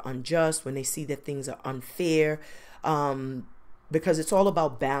things are unjust, when they see that things are unfair, because it's all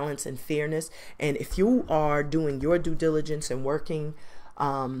about balance and fairness. And if you are doing your due diligence and working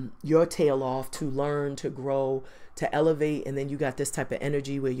your tail off to learn, to grow, to elevate, and then you got this type of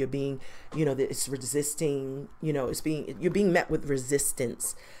energy where you're being, you know, that it's resisting, you know, you're being met with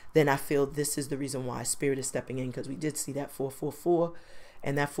resistance, then I feel this is the reason why Spirit is stepping in, because we did see that 444,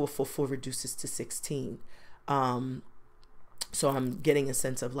 and that 444 reduces to 16. So I'm getting a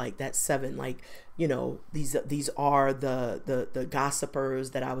sense of like that 7, like, you know, these are the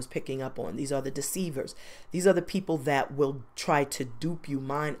gossipers that I was picking up on. These are the deceivers. These are the people that will try to dupe you,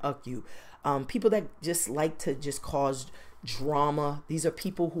 mind up you. People that just like to just cause drama. These are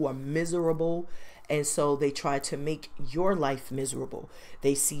people who are miserable, and so they try to make your life miserable.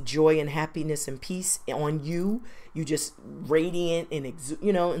 They see joy and happiness and peace on you. You just radiant and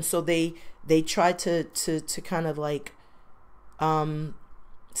you know, and so they try to kind of like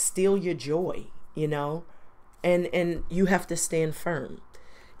steal your joy, you know, and you have to stand firm.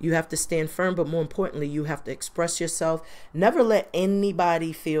 You have to stand firm, but more importantly, you have to express yourself. Never let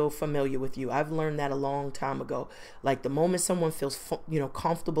anybody feel familiar with you. I've learned that a long time ago. Like the moment someone feels, you know,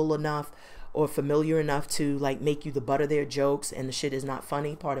 comfortable enough or familiar enough to like make you the butt of their jokes and the shit is not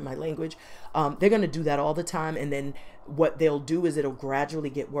funny, pardon my language, they're going to do that all the time. And then what they'll do is it'll gradually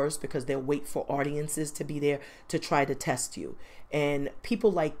get worse because they'll wait for audiences to be there to try to test you. And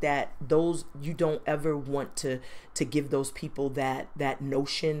people like that, those, you don't ever want to give those people that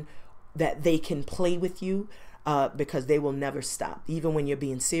notion that they can play with you, because they will never stop, even when you're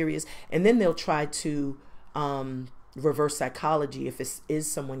being serious. And then they'll try to reverse psychology if it is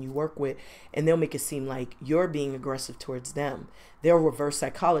someone you work with, and they'll make it seem like you're being aggressive towards them. They'll reverse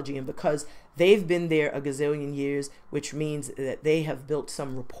psychology, and because they've been there a gazillion years, which means that they have built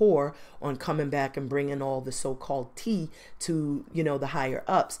some rapport on coming back and bringing all the so-called tea to, you know, the higher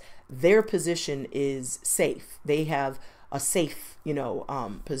ups, their position is safe. They have a safe, you know,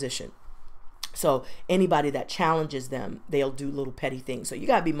 position. So anybody that challenges them, they'll do little petty things. So you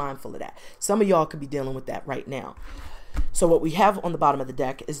got to be mindful of that. Some of y'all could be dealing with that right now. So what we have on the bottom of the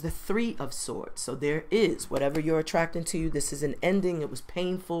deck is the 3 of Swords. So there is whatever you're attracting to you. This is an ending. It was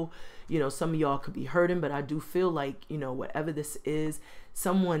painful. You know, some of y'all could be hurting, but I do feel like, you know, whatever this is,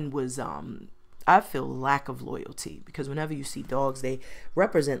 someone was, I feel lack of loyalty, because whenever you see dogs, they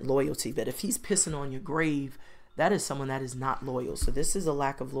represent loyalty. But if he's pissing on your grave, that is someone that is not loyal. So this is a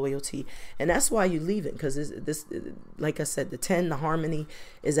lack of loyalty, and that's why you're leaving, because this, like I said, the 10, the harmony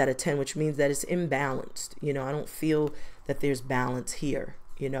is at a 10, which means that it's imbalanced. You know, I don't feel that there's balance here.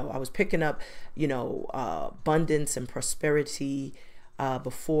 You know, I was picking up, you know, abundance and prosperity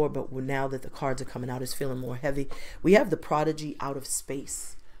before, but now that the cards are coming out, it's feeling more heavy. We have the prodigy out of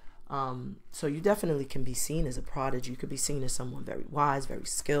space. So you definitely can be seen as a prodigy. You could be seen as someone very wise, very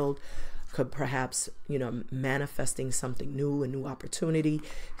skilled, could perhaps, you know, manifesting something new, a new opportunity,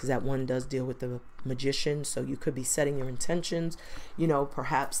 because that one does deal with the magician. So you could be setting your intentions. You know,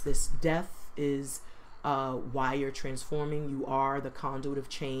 perhaps this death is why you're transforming. You are the conduit of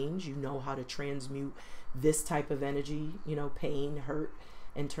change. You know how to transmute this type of energy, you know, pain, hurt,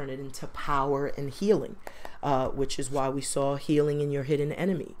 and turn it into power and healing, which is why we saw healing in your hidden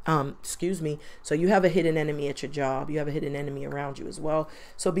enemy. Excuse me. So you have a hidden enemy at your job. You have a hidden enemy around you as well.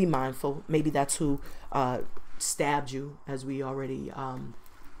 So be mindful. Maybe that's who stabbed you, as we already,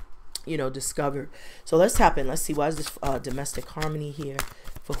 you know, discovered. So let's tap in. Let's see, why is this domestic harmony here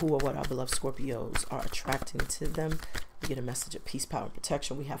for who or what our beloved Scorpios are attracting to them. We get a message of peace, power, and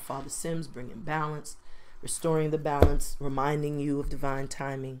protection. We have Father Sims bringing balance, restoring the balance, reminding you of divine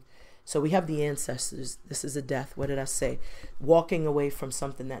timing. So we have the ancestors. This is a death. What did I say? Walking away from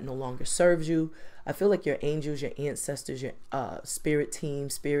something that no longer serves you. I feel like your angels, your ancestors, your spirit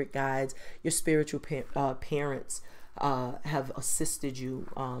team, spirit guides, your spiritual parents have assisted you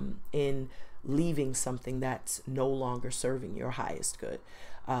in leaving something that's no longer serving your highest good,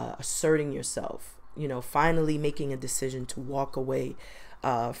 asserting yourself, you know, finally making a decision to walk away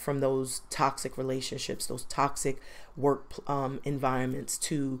from those toxic relationships, those toxic work environments,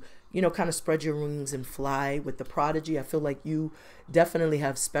 to, you know, kind of spread your wings and fly with the prodigy. I feel like you definitely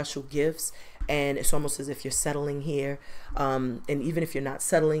have special gifts, and it's almost as if you're settling here. And even if you're not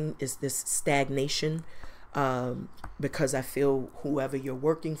settling, is this stagnation, because I feel whoever you're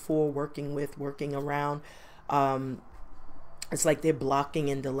working for, working with, working around, it's like they're blocking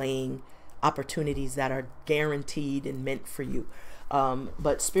and delaying opportunities that are guaranteed and meant for you.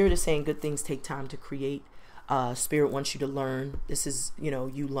 But Spirit is saying good things take time to create. Spirit wants you to learn. This is, you know,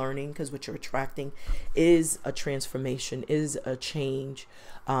 you learning, because what you're attracting is a transformation, is a change,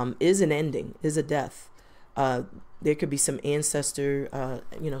 is an ending, is a death. There could be some ancestor,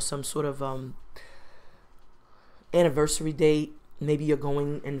 you know, some sort of anniversary date. Maybe you're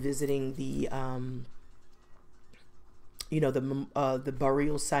going and visiting the you know, the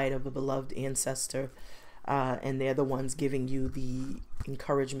burial site of a beloved ancestor, and they're the ones giving you the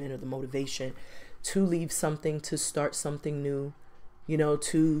encouragement or the motivation to leave something, to start something new, you know,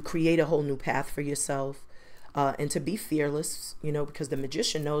 to create a whole new path for yourself, and to be fearless, you know, because the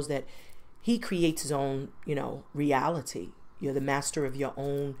magician knows that he creates his own, you know, reality. You're the master of your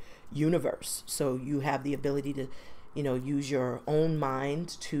own universe. So you have the ability to, you know, use your own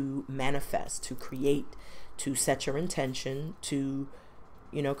mind to manifest, to create, to set your intention, to,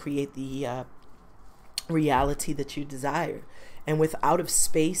 you know, create the reality that you desire. And with out of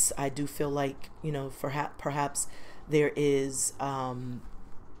space, I do feel like, you know, perhaps there is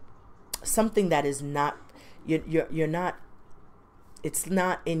something that is not, you're not, it's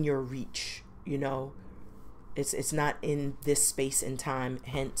not in your reach, you know, it's not in this space and time.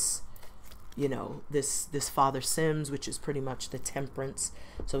 Hence, you know, this Father Sims, which is pretty much the temperance.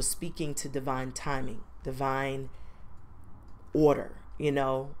 So speaking to divine timing, divine order, you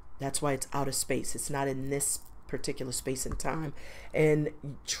know, that's why it's out of space. It's not in this particular space and time. And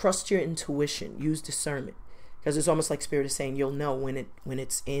trust your intuition, use discernment, because it's almost like Spirit is saying you'll know when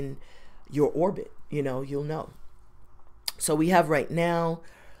it's in your orbit, you know, you'll know. So we have right now,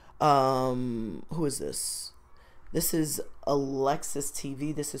 who is this? This is Alexis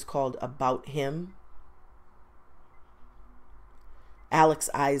TV. This is called About Him. Alex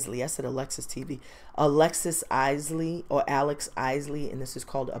Isley. I said Alexis TV. Alexis Isley, or Alex Isley, and this is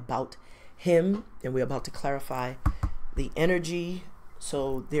called About Him. And we're about to clarify the energy.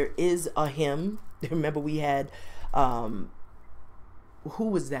 So there is a him. Remember we had, who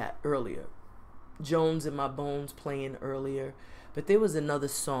was that earlier? Jones in My Bones playing earlier. But there was another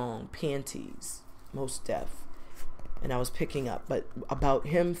song, Panties, Most Def. And I was picking up. But About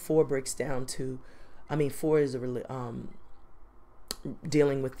Him, 4 breaks down to, I mean, 4 is a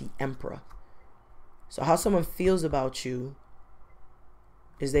dealing with the Emperor. So how someone feels about you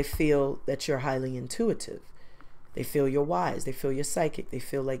is they feel that you're highly intuitive. They feel you're wise. They feel you're psychic. They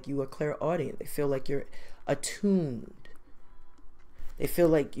feel like you are clairaudient. They feel like you're attuned. They feel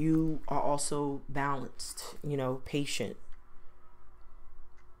like you are also balanced, you know, patient.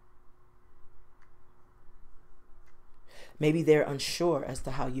 Maybe they're unsure as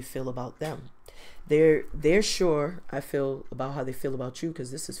to how you feel about them. They're sure, I feel, about how they feel about you,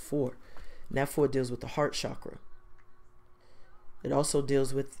 because this is 4. And that 4 deals with the heart chakra. It also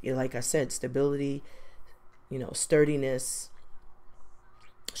deals with, like I said, stability, you know, sturdiness,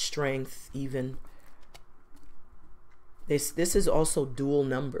 strength, even. This is also dual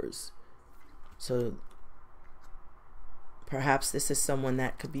numbers. So perhaps this is someone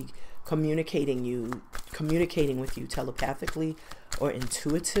that could be communicating with you telepathically or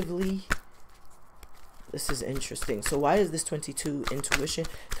intuitively. This is interesting. So why is this 22 intuition?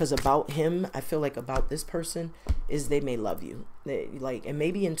 Because about him, I feel like about this person is they may love you. They, like, and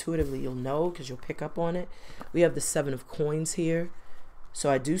maybe intuitively you'll know because you'll pick up on it. We have the 7 of coins here. So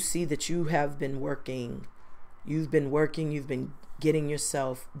I do see that you have been working. You've been getting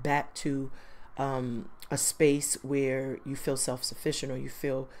yourself back to a space where you feel self-sufficient, or you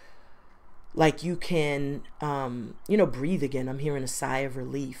feel like you can, you know, breathe again. I'm hearing a sigh of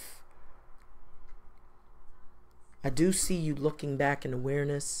relief. I do see you looking back in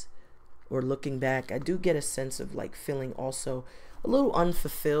awareness, or looking back. I do get a sense of like feeling also a little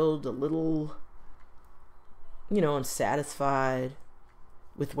unfulfilled, a little, you know, unsatisfied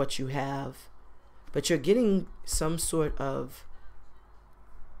with what you have. But you're getting some sort of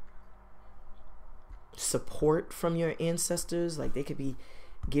support from your ancestors. Like they could be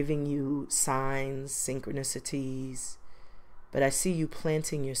giving you signs, synchronicities. But I see you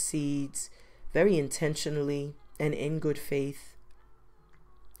planting your seeds very intentionally and in good faith,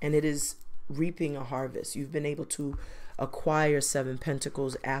 and it is reaping a harvest. You've been able to acquire 7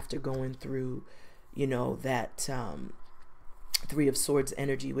 Pentacles after going through you know, that Three of Swords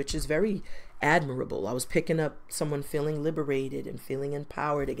energy, which is very admirable. I was picking up someone feeling liberated and feeling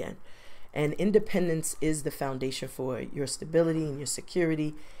empowered again. And independence is the foundation for your stability and your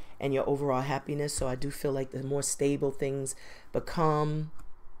security and your overall happiness. So I do feel like the more stable things become,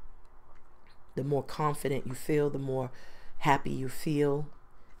 the more confident you feel, the more happy you feel.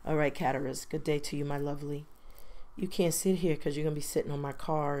 All right, Catarus, good day to you, my lovely. You can't sit here because you're going to be sitting on my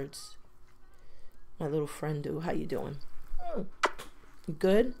cards. My little friend, do. How you doing? You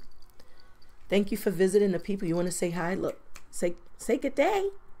good? Thank you for visiting the people. You want to say hi? Look, say good day.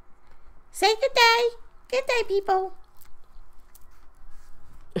 Say good day. Good day, people.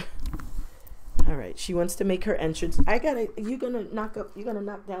 All right, she wants to make her entrance. You're gonna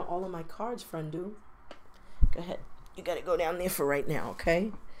knock down all of my cards, friend, do. Go ahead. You gotta go down there for right now,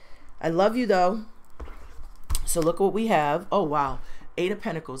 okay? I love you though. So look what we have. Oh wow. 8 of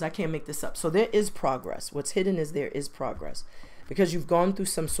Pentacles. I can't make this up. So there is progress. What's hidden is there is progress. Because you've gone through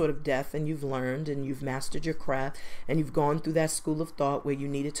some sort of death and you've learned and you've mastered your craft and you've gone through that school of thought where you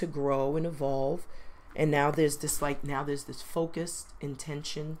needed to grow and evolve. And now there's this focused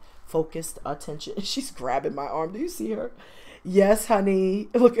intention, focused attention. She's grabbing my arm. Do you see her? Yes, honey.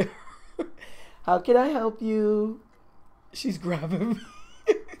 Look at her. How can I help you? She's grabbing me.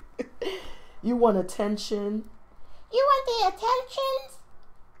 You want attention? You want the attentions?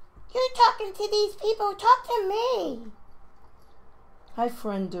 You're talking to these people. Talk to me. Hi,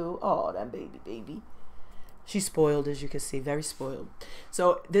 friend, do. Oh, that baby. She's spoiled, as you can see, very spoiled.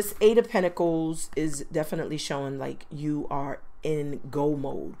 So this 8 of Pentacles is definitely showing like you are in go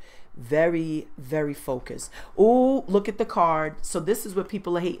mode. Very, very focused. Oh, look at the card. So this is what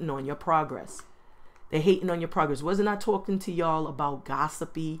people are hating on, your progress. They're hating on your progress. Wasn't I talking to y'all about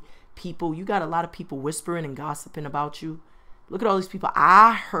gossipy people? You got a lot of people whispering and gossiping about you. Look at all these people.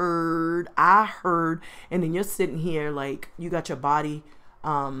 I heard. And then you're sitting here like you got your body,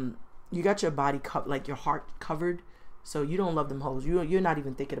 like your heart covered. So you don't love them hoes. You're not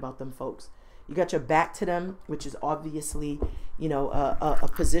even thinking about them folks. You got your back to them, which is obviously, you know, a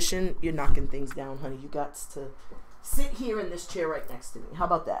position. You're knocking things down, honey. You got to sit here in this chair right next to me. How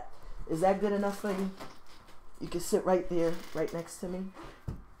about that? Is that good enough for you? You can sit right there, right next to me.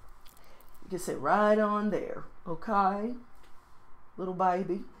 You can sit right on there. Okay? Little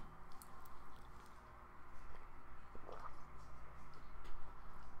baby.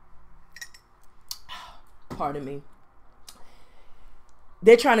 Pardon me.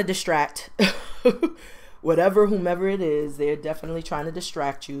 They're trying to distract. Whomever it is, they're definitely trying to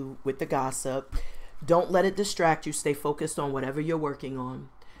distract you with the gossip. Don't let it distract you. Stay focused on whatever you're working on.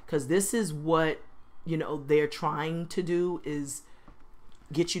 Because this is what, you know, they're trying to do is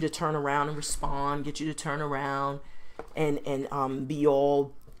get you to turn around and respond. Get you to turn around and be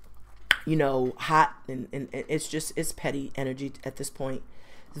all, you know, hot. And it's petty energy at this point.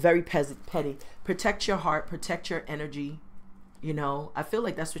 It's very petty. Protect your heart. Protect your energy. You know, I feel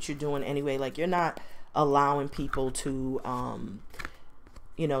like that's what you're doing anyway. Like you're not allowing people to,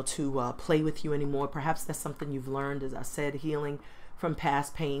 you know, to play with you anymore. Perhaps that's something you've learned, as I said, healing from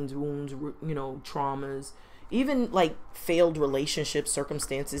past pains, wounds, you know, traumas, even like failed relationships,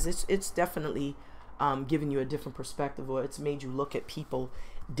 circumstances. It's definitely giving you a different perspective, or it's made you look at people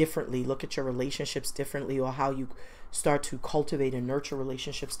differently, look at your relationships differently, or how you start to cultivate and nurture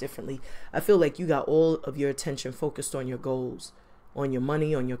relationships differently. I feel like you got all of your attention focused on your goals, on your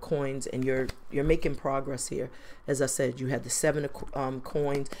money, on your coins, and you're making progress here. As I said, you had the 7 of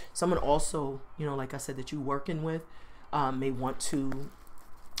coins. Someone also, you know, like I said, that you're working with may want to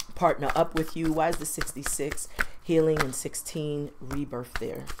partner up with you. Why is the 66 healing and 16 rebirth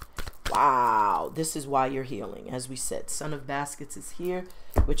there? Wow, this is why you're healing. As we said, Son of Baskets is here,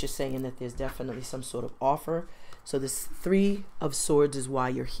 which is saying that there's definitely some sort of offer. So this 3 of Swords is why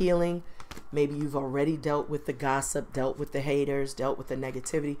you're healing. Maybe you've already dealt with the gossip, dealt with the haters, dealt with the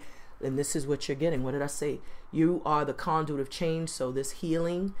negativity, and this is what you're getting. What did I say? You are the conduit of change. So this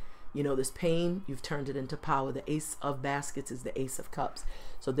healing, you know, this pain, you've turned it into power. The Ace of Baskets is the Ace of Cups.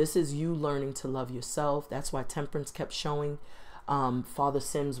 So this is you learning to love yourself. That's why Temperance kept showing. Father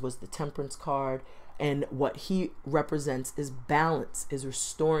Sims was the Temperance card, and what he represents is balance, is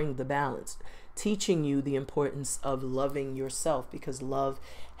restoring the balance, teaching you the importance of loving yourself, because love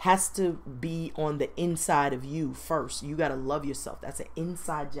has to be on the inside of you first. You got to love yourself. That's an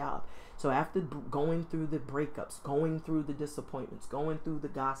inside job. So after going through the breakups, going through the disappointments, going through the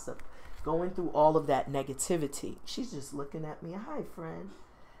gossip, going through all of that negativity, she's just looking at me. Hi, friend.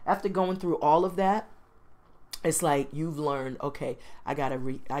 After going through all of that, it's like you've learned, okay, I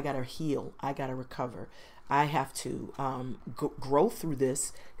gotta heal, I gotta recover, I have to grow through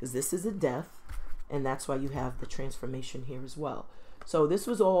this, because this is a death, And that's why you have the transformation here as well. So this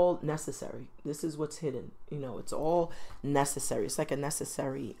was all necessary. This is what's hidden. You know, it's all necessary. It's like a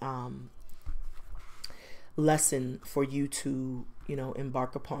necessary lesson for you to, you know,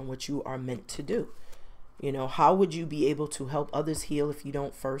 embark upon what you are meant to do. You know, how would you be able to help others heal if you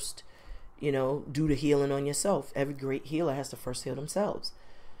don't first, you know, do the healing on yourself? Every great healer has to first heal themselves.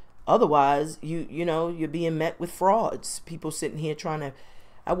 Otherwise, you know, you're being met with frauds. People sitting here trying to,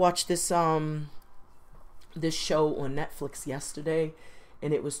 I watched this this show on Netflix yesterday,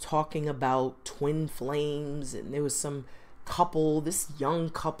 and it was talking about twin flames, and there was some couple, this young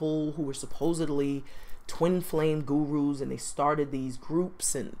couple who were supposedly twin flame gurus, and they started these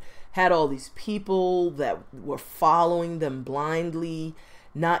groups and had all these people that were following them blindly,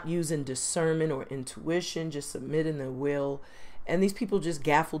 not using discernment or intuition, just submitting their will. And these people just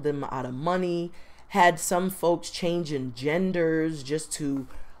gaffled them out of money, had some folks changing genders just to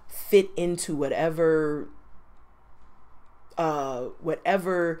fit into whatever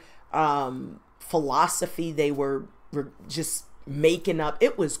philosophy they were just making up.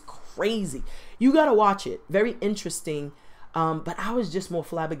 It was crazy. You got to watch it. Very interesting. But I was just more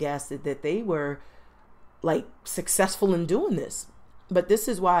flabbergasted that they were like successful in doing this. But this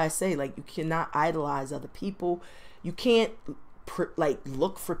is why I say, like, you cannot idolize other people. You can't like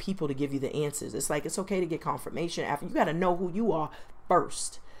look for people to give you the answers. It's like, it's okay to get confirmation after. You got to know who you are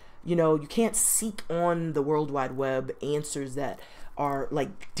first. You know, you can't seek on the World Wide Web answers that are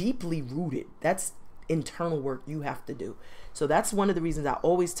like deeply rooted. That's internal work you have to do. So that's one of the reasons I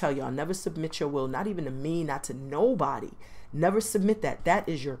always tell y'all, never submit your will, not even to me, not to nobody. Never submit that. That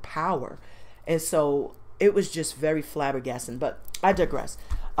is your power. And so it was just very flabbergasting, but I digress.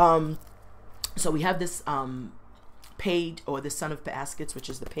 So we have this page, or the Son of Baskets, which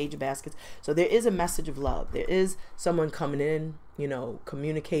is the Page of Baskets. So there is a message of love. There is someone coming in, you know,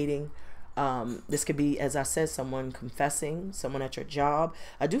 communicating. This could be, as I said, someone confessing, someone at your job.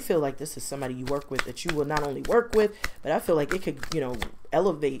 I do feel like this is somebody you work with that you will not only work with, but I feel like it could, you know,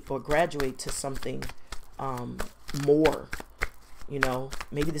 elevate or graduate to something more. You know,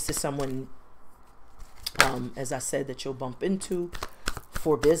 maybe this is someone, as I said, that you'll bump into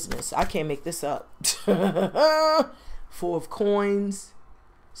for business. I can't make this up. Four of Coins.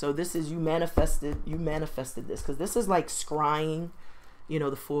 So this is, you manifested this, because this is like scrying. You know,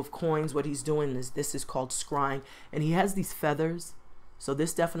 the Four of Coins, what he's doing is, this is called scrying, and he has these feathers. So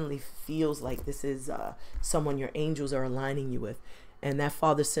this definitely feels like this is someone your angels are aligning you with. And that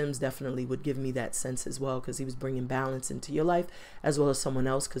Father Sims definitely would give me that sense as well, because he was bringing balance into your life as well as someone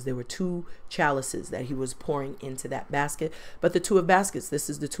else, because there were two chalices that he was pouring into that basket. But the Two of Baskets, this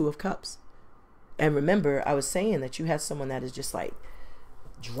is the Two of Cups. And remember, I was saying that you had someone that is just like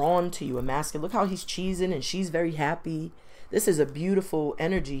drawn to you, a masculine. Look how he's cheesing and she's very happy. This is a beautiful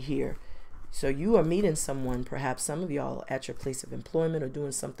energy here. So you are meeting someone, perhaps some of y'all at your place of employment, or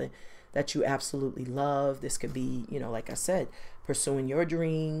doing something that you absolutely love. This could be, you know, like I said, pursuing your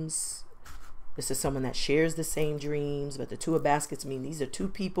dreams. This is someone that shares the same dreams. But the Two of Baskets mean these are two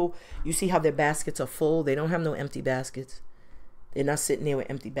people. You see how their baskets are full. They don't have no empty baskets. They're not sitting there with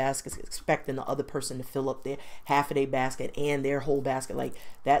empty baskets expecting the other person to fill up their half of their basket and their whole basket. Like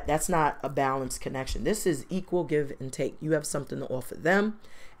that, that's not a balanced connection. This is equal give and take. You have something to offer them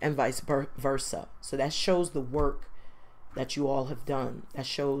and vice versa. So that shows the work that you all have done. That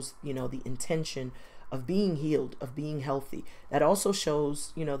shows, you know, the intention of being healed, of being healthy. That also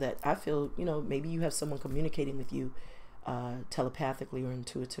shows, you know, that I feel, you know, maybe you have someone communicating with you telepathically or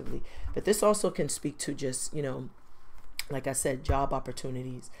intuitively. But this also can speak to just, you know, like I said, job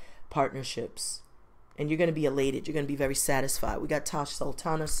opportunities, partnerships, and you're going to be elated. You're going to be very satisfied. We got Tosh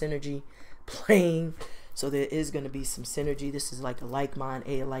Sultana synergy playing. So there is going to be some synergy. This is like a like mind,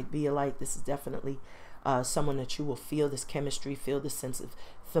 A alike, B alike. This is definitely someone that you will feel this chemistry, feel this sense of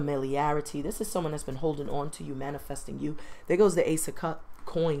familiarity. This is someone that's been holding on to you, manifesting you. There goes the Ace of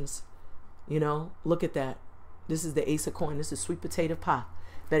Coins. You know, look at that. This is the Ace of Coins. This is sweet potato pie.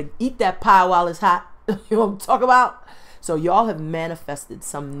 Better eat that pie while it's hot. You know what I'm talking about? So y'all have manifested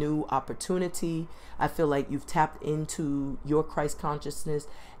some new opportunity. I feel like you've tapped into your Christ consciousness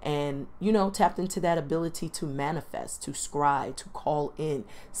and, you know, tapped into that ability to manifest, to scry, to call in,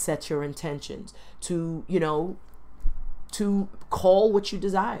 set your intentions, to, you know, to call what you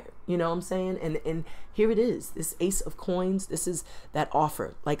desire. You know what I'm saying? And here it is, this Ace of Coins. This is that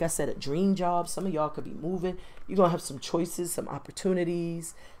offer. Like I said, a dream job. Some of y'all could be moving. You're going to have some choices, some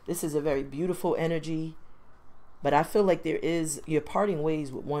opportunities. This is a very beautiful energy. But I feel like there is, you're parting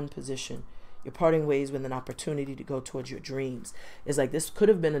ways with one position. You're parting ways with an opportunity to go towards your dreams. It's like this could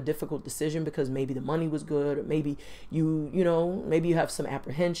have been a difficult decision because maybe the money was good, or maybe maybe you have some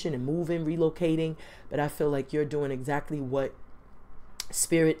apprehension in moving, relocating. But I feel like you're doing exactly what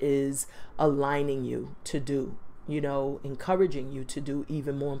Spirit is aligning you to do, encouraging you to do,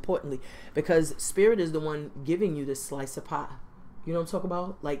 even more importantly, because Spirit is the one giving you this slice of pie. You know what I'm talking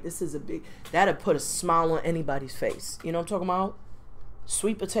about? Like, this is that'll put a smile on anybody's face. You know what I'm talking about?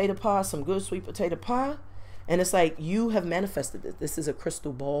 Sweet potato pie, some good sweet potato pie. And it's like, you have manifested this. This is a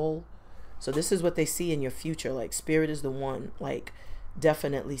crystal ball. So this is what they see in your future. Like, Spirit is the one, like,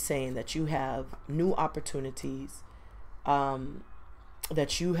 definitely saying that you have new opportunities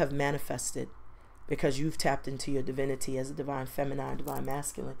that you have manifested because you've tapped into your divinity as a divine feminine, divine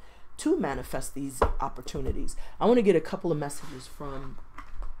masculine to manifest these opportunities. I want to get a couple of messages from,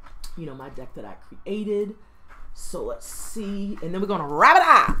 my deck that I created. So let's see. And then we're going to wrap it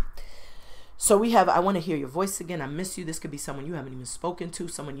up. So we have, I want to hear your voice again. I miss you. This could be someone you haven't even spoken to,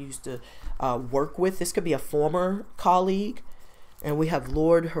 someone you used to work with. This could be a former colleague. And we have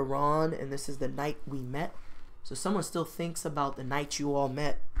Lord Haran, and this is the night we met. So someone still thinks about the night you all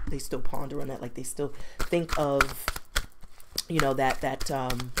met. They still ponder on that. Like, they still think of, that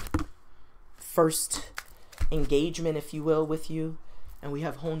first engagement, if you will, with you. And we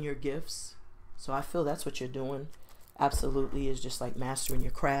have hone your gifts. So I feel that's what you're doing. Absolutely, is just like mastering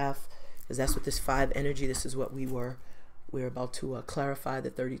your craft, because that's what this 5 energy, this is what we're about to clarify. The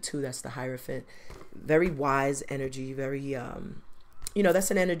 32, that's the Hierophant. Very wise energy, very,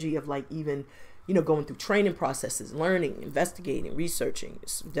 that's an energy of like even, going through training processes, learning, investigating, researching.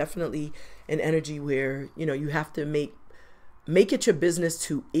 It's definitely an energy where, you have to make it your business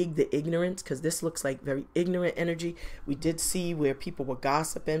to the ignorance, because this looks like very ignorant energy. We did see where people were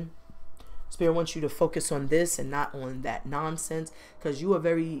gossiping. Spirit wants you to focus on this and not on that nonsense, because you are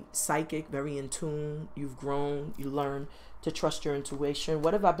very psychic, very in tune. You've grown. You learn to trust your intuition.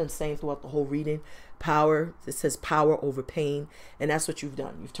 What have I been saying throughout the whole reading? Power. It says power over pain. And that's what you've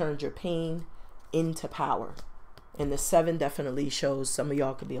done. You've turned your pain into power. And the 7 definitely shows some of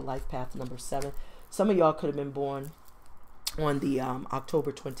y'all could be a life path number 7. Some of y'all could have been born on the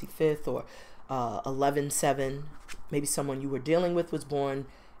October 25th or 11/7. Maybe someone you were dealing with was born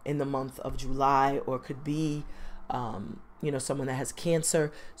in the month of July, or could be, someone that has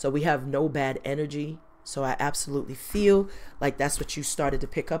Cancer. So we have no bad energy. So I absolutely feel like that's what you started to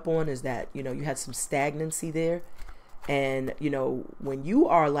pick up on, is that, you had some stagnancy there. And, when you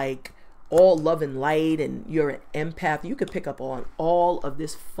are like all love and light and you're an empath, you could pick up on all of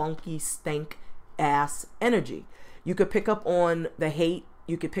this funky stank ass energy. You could pick up on the hate.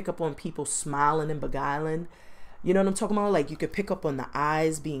 You could pick up on people smiling and beguiling. You know what I'm talking about? Like, you could pick up on the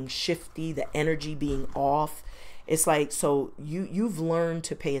eyes being shifty, the energy being off. It's like, so you've learned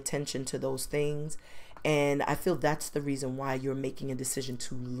to pay attention to those things. And I feel that's the reason why you're making a decision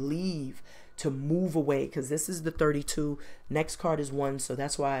to leave, to move away, because this is the 32. Next card is 1. So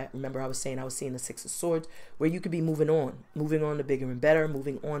that's why, remember I was seeing the 6 of Swords, where you could be moving on to bigger and better,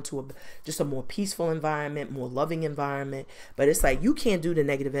 moving on to just a more peaceful environment, more loving environment. But it's like, you can't do the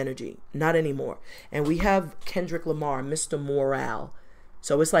negative energy, not anymore. And we have Kendrick Lamar, Mr. Morale.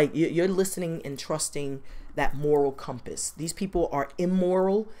 So it's like you're listening and trusting that moral compass. These people are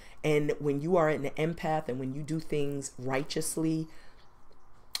immoral. And when you are an empath and when you do things righteously,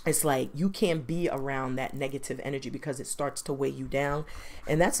 it's like you can't be around that negative energy because it starts to weigh you down.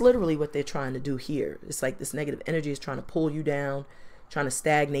 And that's literally what they're trying to do here. It's like this negative energy is trying to pull you down, trying to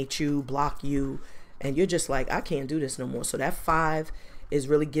stagnate you, block you. And you're just like, I can't do this no more. So that 5 is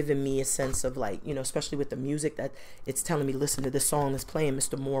really giving me a sense of like, especially with the music, that it's telling me, listen to this song that's playing,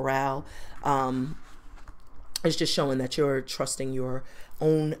 Mr. Morale. It's just showing that you're trusting your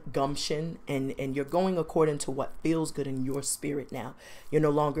own gumption and you're going according to what feels good in your spirit now. You're no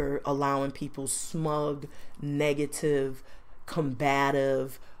longer allowing people's smug, negative,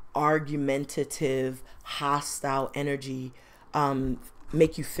 combative, argumentative, hostile energy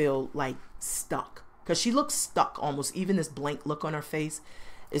make you feel like stuck. Because she looks stuck almost, even this blank look on her face.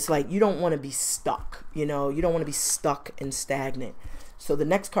 It's like you don't want to be stuck, you don't want to be stuck and stagnant. So the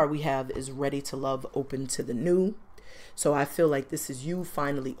next card we have is Ready to Love, Open to the New. So I feel like this is you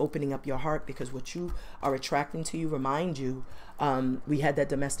finally opening up your heart, because what you are attracting to you, remind you, We had that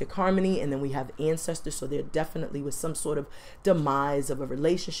domestic harmony, and then we have ancestors. So there definitely was some sort of demise of a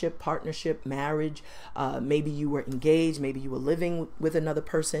relationship, partnership, marriage. Maybe you were engaged, maybe you were living with another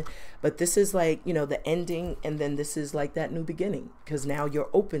person, but this is like, you know, the ending, and then this is like that new beginning, because now you're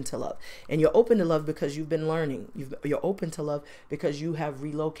open to love, and you're open to love because you've been learning. You're open to love because you have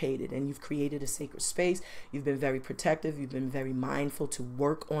relocated and you've created a sacred space. You've been very protective. You've been very mindful to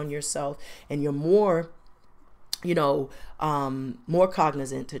work on yourself, and you're more, you know, more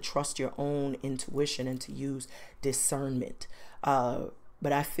cognizant to trust your own intuition and to use discernment.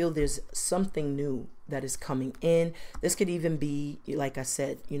 But I feel there's something new that is coming in. This could even be, like I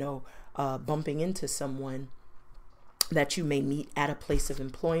said, you know, bumping into someone that you may meet at a place of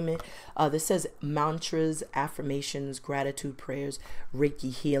employment. This says mantras, affirmations, gratitude prayers,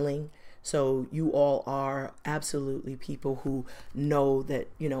 Reiki healing. So you all are absolutely people who know that,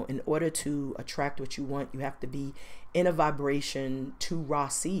 you know, in order to attract what you want, you have to be in a vibration to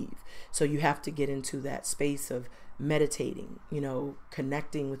receive. So you have to get into that space of meditating, you know,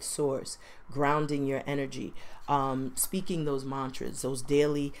 connecting with source, grounding your energy, speaking those mantras, those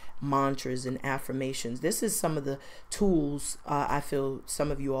daily mantras and affirmations. This is some of the tools I feel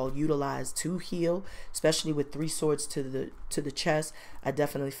some of you all utilize to heal, especially with 3 swords to the chest. I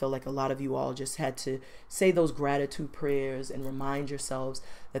definitely feel like a lot of you all just had to say those gratitude prayers and remind yourselves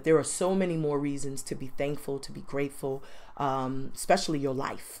that there are so many more reasons to be thankful, to be grateful, especially your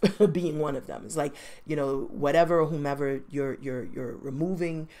life being one of them. It's like, you know, whatever or whomever you're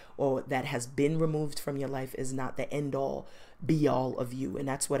removing or that has been removed from your life is not the end all be all of you. And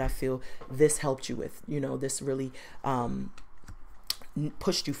that's what I feel this helped you with. You know, this really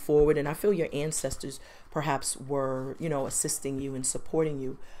pushed you forward. And I feel your ancestors perhaps were, you know, assisting you and supporting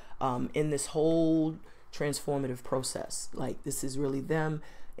you in this whole transformative process. Like, this is really them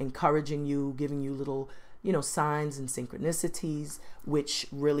encouraging you, giving you little, you know, signs and synchronicities, which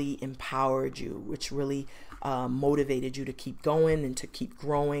really empowered you, which really motivated you to keep going and to keep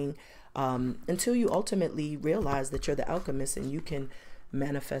growing, until you ultimately realize that you're the alchemist and you can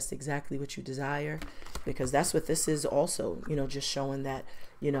manifest exactly what you desire. Because that's what this is also, you know, just showing that,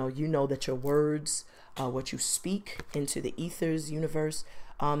 you know that your words, what you speak into the ethers universe,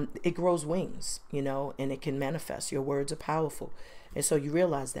 it grows wings, you know, and it can manifest. Your words are powerful. And so you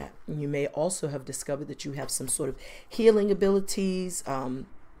realize that. And you may also have discovered that you have some sort of healing abilities,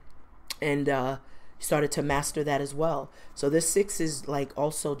 and started to master that as well. So this 6 is like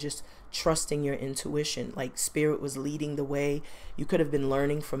also just trusting your intuition. Like, spirit was leading the way. You could have been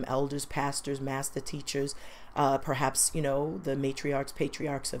learning from elders, pastors, master teachers, perhaps, you know, the matriarchs,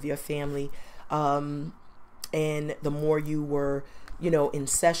 patriarchs of your family. And the more you were, you know, in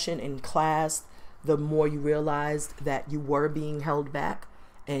session, in class, the more you realized that you were being held back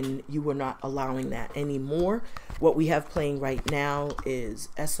and you were not allowing that anymore. What we have playing right now is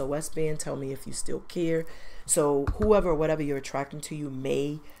SOS band, Tell Me If You Still Care. So whoever or whatever you're attracting to, you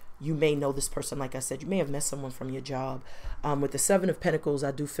may know this person. Like I said, you may have met someone from your job. With the 7 of Pentacles,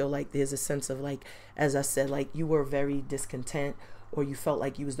 I do feel like there's a sense of, like, as I said, like you were very discontent, or you felt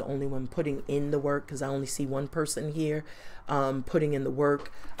like you was the only one putting in the work, because I only see one person here putting in the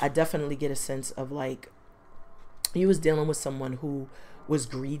work. I definitely get a sense of like you was dealing with someone who was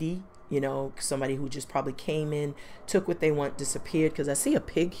greedy, you know, somebody who just probably came in, took what they want, disappeared. Because I see a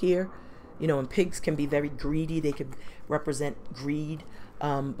pig here, you know, and pigs can be very greedy. They could represent greed.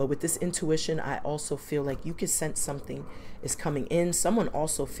 But with this intuition, I also feel like you can sense something is coming in. Someone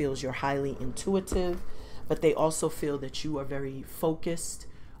also feels you're highly intuitive, but they also feel that you are very focused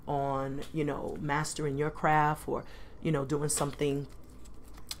on, you know, mastering your craft, or, you know, doing something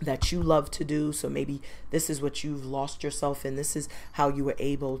that you love to do. So maybe this is what you've lost yourself in. This is how you were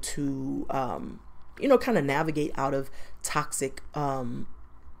able to, you know, kind of navigate out of toxic,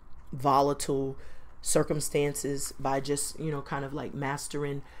 volatile circumstances by just, you know, kind of like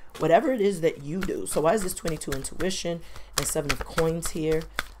mastering whatever it is that you do. So why is this 22 intuition and 7 of coins here?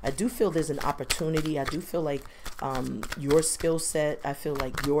 I do feel there's an opportunity. I do feel like your skill set, I feel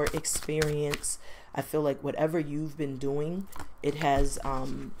like your experience, I feel like whatever you've been doing, it has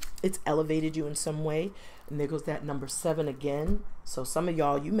it's elevated you in some way. And there goes that number 7 again. So some of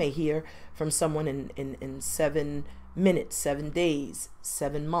y'all, you may hear from someone in 7 minutes, 7 days,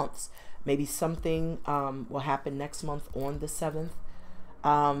 7 months. Maybe something will happen next month on the 7th.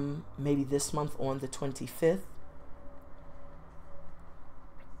 Maybe this month on the 25th.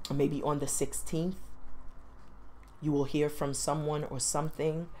 Or maybe on the 16th. You will hear from someone or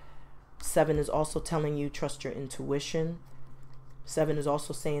something. 7 is also telling you trust your intuition. 7 is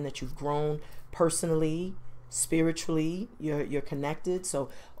also saying that you've grown personally. spiritually, you're connected. So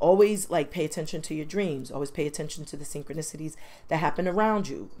always like pay attention to your dreams. Always pay attention to the synchronicities that happen around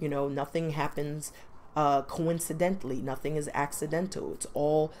you. You know, nothing happens coincidentally. Nothing is accidental. It's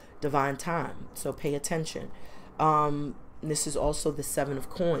all divine time. So pay attention. This is also the 7 of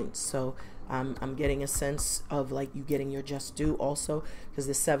coins. So I'm getting a sense of like you getting your just due also, because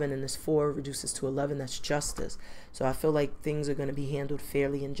the 7 and this 4 reduces to 11. That's justice. So I feel like things are going to be handled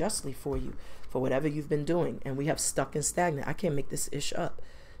fairly and justly for you for whatever you've been doing. And we have stuck and stagnant. I can't make this ish up.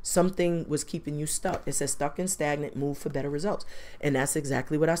 Something was keeping you stuck. It says stuck and stagnant, move for better results. And that's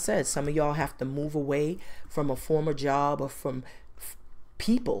exactly what I said. Some of y'all have to move away from a former job or from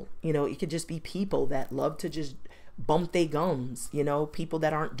people. You know, it could just be people that love to just bump their gums. You know, people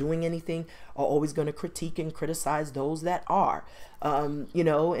that aren't doing anything are always going to critique and criticize those that are, you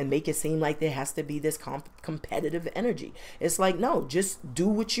know, and make it seem like there has to be this competitive energy. It's like, no, just do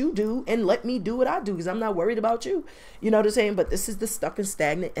what you do and let me do what I do, because I'm not worried about you. You know what I'm saying? But this is the stuck and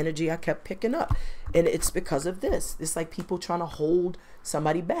stagnant energy I kept picking up. And it's because of this. It's like people trying to hold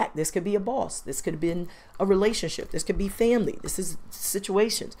somebody back. This could be a boss. This could have been a relationship. This could be family. This is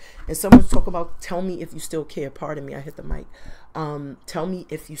situations. And someone's talking about, tell me if you still care. Pardon me, I hit the mic. Tell me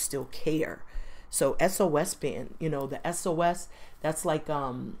if you still care. So SOS band, you know, the SOS, that's like,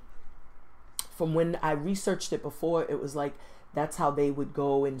 from when I researched it before, it was like, that's how they would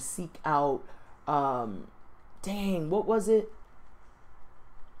go and seek out, dang, what was it?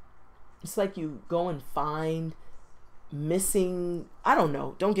 It's like you go and find missing, I don't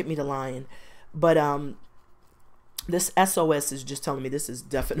know, don't get me to lying, but this SOS is just telling me this is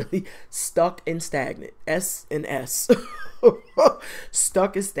definitely stuck and stagnant. S and S.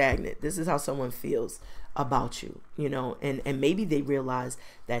 Stuck and stagnant. This is how someone feels about you, you know, and maybe they realize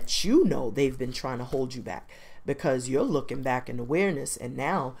that, you know, they've been trying to hold you back because you're looking back in awareness, and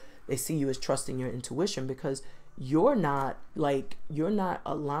now they see you as trusting your intuition because you're not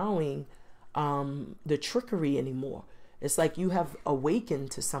allowing the trickery anymore. It's like you have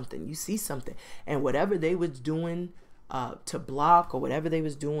awakened to something. You see something, and whatever they was doing to block, or whatever they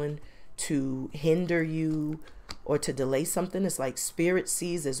was doing to hinder you or to delay something, it's like spirit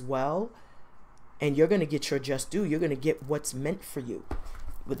sees as well, and you're going to get your just due. You're going to get what's meant for you.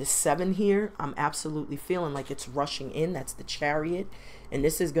 With the 7 here, I'm absolutely feeling like it's rushing in. That's the Chariot, and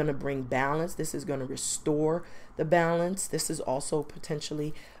this is going to bring balance. This is going to restore the balance. This is also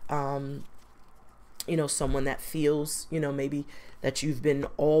potentially you know, someone that feels, you know, maybe that you've been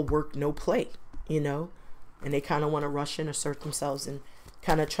all work, no play, you know, and they kind of want to rush in, assert themselves, and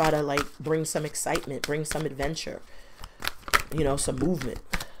kind of try to like bring some excitement, bring some adventure, you know, some movement.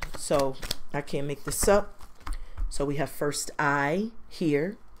 So I can't make this up. So we have first eye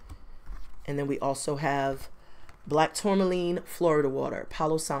here. And then we also have black tourmaline, Florida water,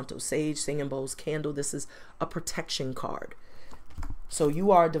 Palo Santo, sage, singing bowls, candle. This is a protection card. So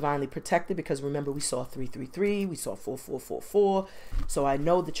you are divinely protected, because remember, we saw 333, we saw 4444. So I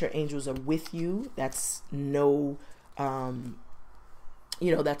know that your angels are with you. That's no,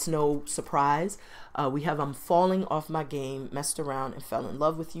 you know, that's no surprise. We have, I'm falling off my game, messed around and fell in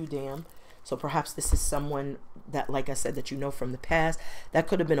love with you, damn. So perhaps this is someone that, like I said, that you know from the past. That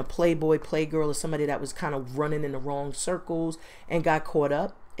could have been a playboy, playgirl, or somebody that was kind of running in the wrong circles and got caught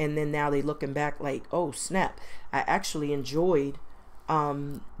up. And then now they looking back like, oh snap, I actually enjoyed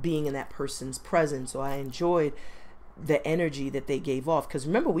being in that person's presence. So I enjoyed the energy that they gave off, because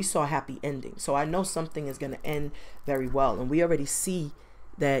remember, we saw a happy ending. So I know something is going to end very well, and we already see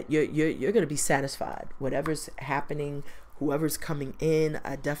that you're going to be satisfied. Whatever's happening, whoever's coming in,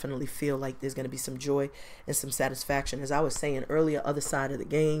 I definitely feel like there's going to be some joy and some satisfaction. As I was saying earlier, other side of the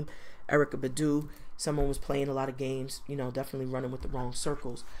game, Erykah Badu, someone was playing a lot of games, you know, definitely running with the wrong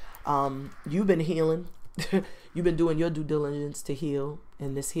circles. You've been healing. You've been doing your due diligence to heal,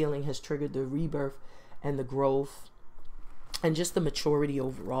 and this healing has triggered the rebirth and the growth and just the maturity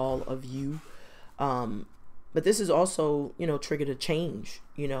overall of you. But this is also, you know, triggered a change.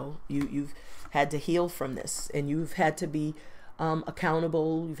 You know, you've had to heal from this, and you've had to be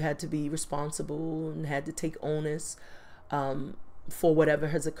accountable. You've had to be responsible and had to take onus for whatever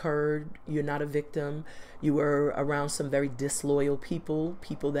has occurred. You're not a victim. You were around some very disloyal people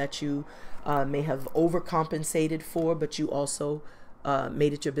that you may have overcompensated for, but you also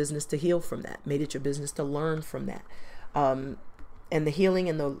made it your business to heal from that, made it your business to learn from that. And the healing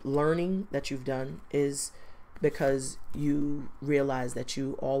and the learning that you've done is because you realize that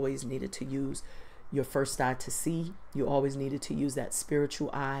you always needed to use your first eye to see. You always needed to use that spiritual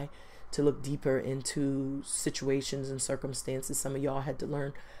eye to look deeper into situations and circumstances. Some of y'all had to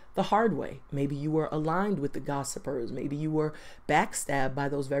learn the hard way. Maybe you were aligned with the gossipers. Maybe you were backstabbed by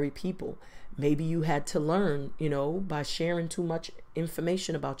those very people. Maybe you had to learn, you know, by sharing too much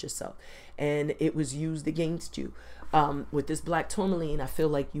information about yourself, and it was used against you. With this black tourmaline, I feel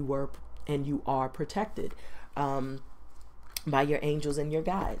like you were and you are protected by your angels and your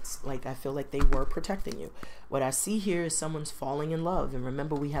guides. Like, I feel like they were protecting you. What I see here is someone's falling in love. And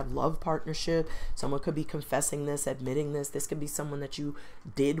remember, we have love partnership. Someone could be confessing this, admitting this. This could be someone that you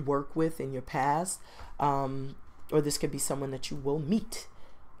did work with in your past. Or this could be someone that you will meet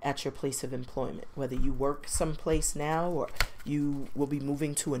at your place of employment. Whether you work someplace now or you will be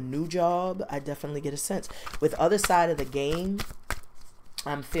moving to a new job, I definitely get a sense. With other side of the game,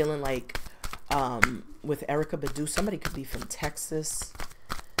 I'm feeling like with Erykah Badu, somebody could be from Texas.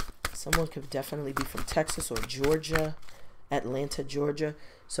 Someone could definitely be from Texas or Georgia, Atlanta, Georgia.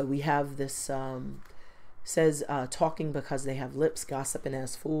 So we have this, says talking because they have lips, gossiping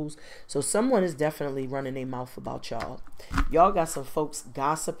as fools. So someone is definitely running their mouth about y'all. Y'all got some folks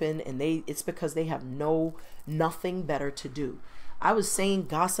gossiping, and it's because they have nothing better to do. I was saying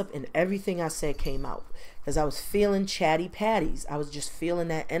gossip and everything I said came out because I was feeling chatty patties. I was just feeling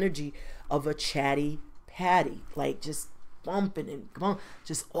that energy of a chatty patty, like just bumping and bumping,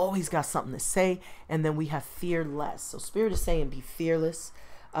 just always got something to say. And then we have fearless. So Spirit is saying be fearless.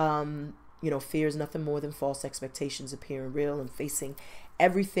 You know, fear is nothing more than false expectations appearing real and facing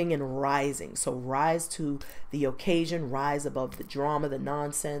everything and rising. So rise to the occasion, rise above the drama, the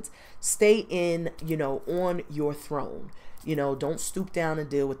nonsense. Stay in, you know, on your throne. You know, don't stoop down and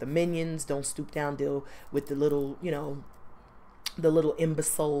deal with the minions. Don't stoop down, deal with the little, you know, the little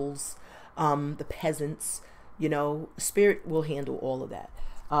imbeciles, the peasants. You know, Spirit will handle all of that.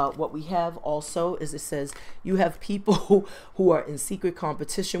 What we have also is, it says you have people who are in secret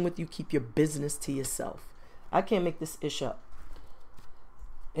competition with you. Keep your business to yourself. I can't make this ish up.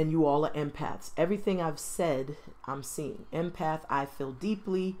 And you all are empaths. Everything I've said, I'm seeing. Empath, I feel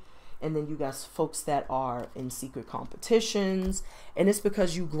deeply. And then you got folks that are in secret competitions. And it's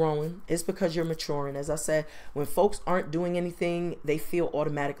because you're growing. It's because you're maturing. As I said, when folks aren't doing anything, they feel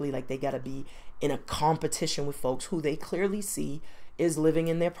automatically like they got to be in a competition with folks who they clearly see is living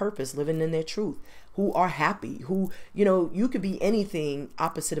in their purpose, living in their truth, who are happy, who, you know, you could be anything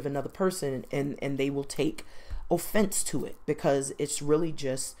opposite of another person and they will take offense to it because it's really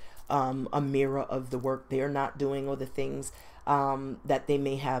just a mirror of the work they're not doing or the things that they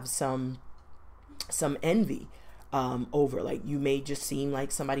may have some envy over. Like, you may just seem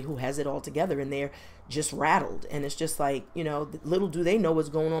like somebody who has it all together and they're just rattled, and it's just like, you know, little do they know what's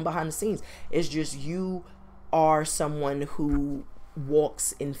going on behind the scenes. It's just you are someone who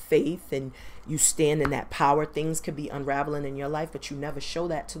walks in faith and you stand in that power. Things could be unraveling in your life, but you never show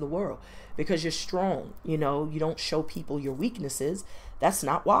that to the world because you're strong. You know, you don't show people your weaknesses. That's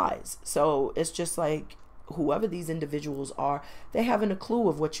not wise. So it's just like, whoever these individuals are, they haven't a clue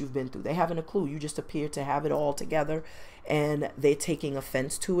of what you've been through. They haven't a clue. You just appear to have it all together and they're taking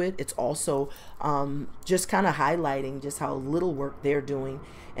offense to it. It's also just kind of highlighting just how little work they're doing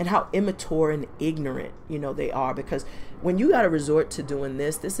and how immature and ignorant, you know, they are. Because when you got to resort to doing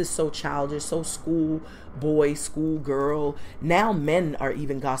this is so childish, so school boy, school girl. Now men are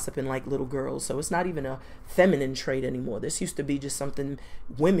even gossiping like little girls. So it's not even a feminine trait anymore. This used to be just something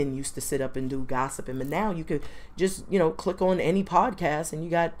women used to sit up and do, gossiping. But now you could just, you know, click on any podcast and you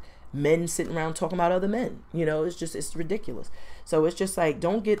got men sitting around talking about other men. You know, it's ridiculous. So it's just like,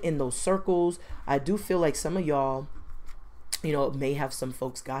 don't get in those circles. I do feel like some of y'all, you know, may have some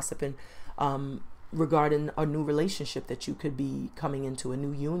folks gossiping regarding a new relationship that you could be coming into, a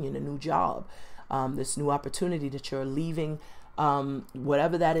new union, a new job, this new opportunity that you're leaving,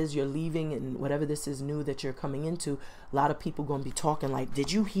 whatever that is you're leaving, and whatever this is new that you're coming into. A lot of people going to be talking like,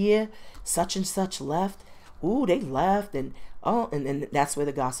 did you hear such and such left? Ooh, they left. And oh, and that's where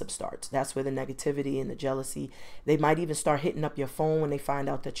the gossip starts. That's where the negativity and the jealousy. They might even start hitting up your phone when they find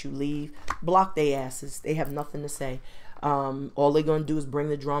out that you leave. Block their asses. They have nothing to say. All they're going to do is bring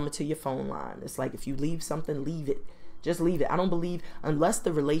the drama to your phone line. It's like, if you leave something, leave it. Just leave it. I don't believe, unless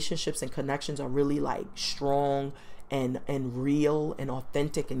the relationships and connections are really like strong and real and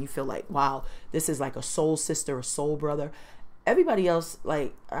authentic, and you feel like, wow, this is like a soul sister or soul brother. Everybody else,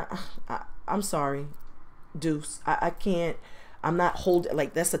 like, I'm sorry, deuce. I can't, I'm not holding,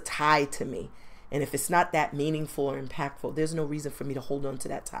 like, that's a tie to me. And if it's not that meaningful or impactful, there's no reason for me to hold on to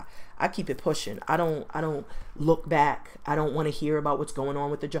that tie. I keep it pushing. I don't look back. I don't want to hear about what's going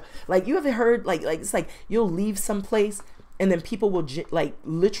on with the job. Like, you ever heard, like it's like you'll leave someplace and then people will like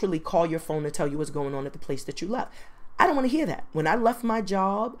literally call your phone and tell you what's going on at the place that you left. I don't want to hear that. When I left my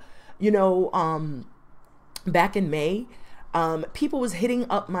job, you know, back in May, People was hitting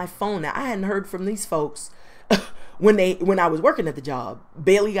up my phone. Now, I hadn't heard from these folks when I was working at the job.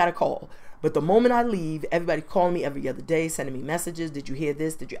 Barely got a call. But the moment I leave, everybody calling me every other day, sending me messages. Did you hear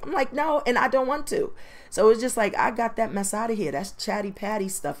this? I'm like, no, and I don't want to. So it's just like, I got that mess out of here. That's chatty patty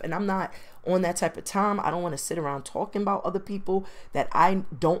stuff. And I'm not on that type of time. I don't want to sit around talking about other people that I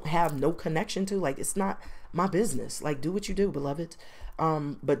don't have no connection to. Like, it's not my business. Like, do what you do, beloved.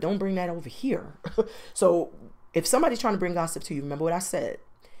 But don't bring that over here. So if somebody's trying to bring gossip to you, remember what I said.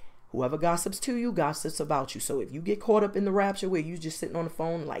 Whoever gossips to you, gossips about you. So if you get caught up in the rapture where you just sitting on the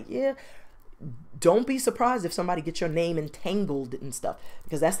phone like, yeah, don't be surprised if somebody gets your name entangled and stuff,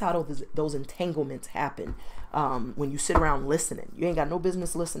 because that's how those entanglements happen. When you sit around listening, you ain't got no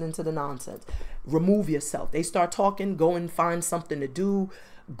business listening to the nonsense. Remove yourself. They start talking, go and find something to do.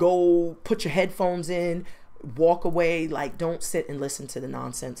 Go put your headphones in, walk away. Like, don't sit and listen to the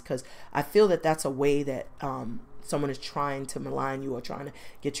nonsense, because I feel that that's a way that someone is trying to malign you or trying to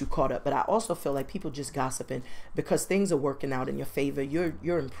get you caught up. But I also feel like people just gossiping because things are working out in your favor.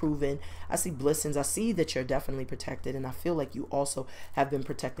 You're improving. I see blessings. I see that you're definitely protected. And I feel like you also have been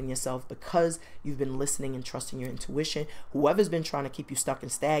protecting yourself because you've been listening and trusting your intuition. Whoever's been trying to keep you stuck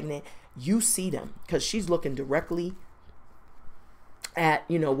and stagnant, you see them, because she's looking directly at,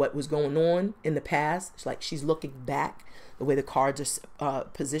 you know, what was going on in the past. It's like she's looking back. The way the cards are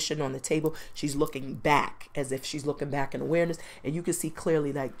positioned on the table, she's looking back, as if she's looking back in awareness. And you can see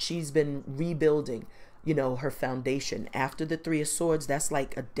clearly that she's been rebuilding, you know, her foundation. After the Three of Swords, that's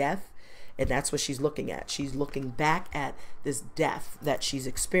like a death. And that's what she's looking at. She's looking back at this death that she's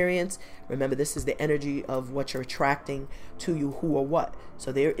experienced. Remember, this is the energy of what you're attracting to you, who or what.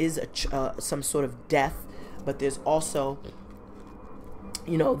 So there is some sort of death, but there's also,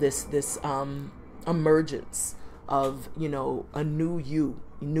 you know, this emergence of, you know, a new you,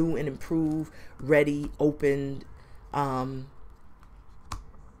 new and improved, ready, opened, and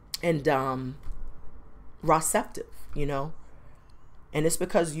receptive, you know. And it's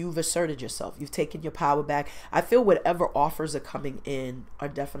because you've asserted yourself. You've taken your power back. I feel whatever offers are coming in are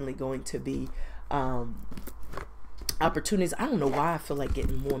definitely going to be opportunities. I don't know why I feel like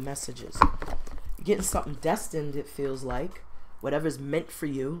getting more messages. You're getting something destined, it feels like. Whatever's meant for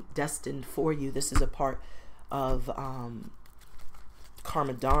you, destined for you. This is a part of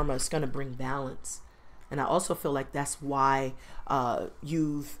karma dharma. It's going to bring balance. And I also feel like that's why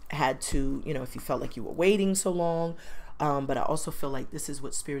you've had to, you know, if you felt like you were waiting so long, but I also feel like this is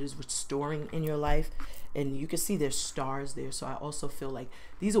what Spirit is restoring in your life. And you can see there's stars there. So I also feel like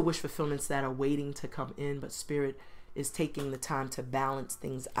these are wish fulfillments that are waiting to come in, but Spirit is taking the time to balance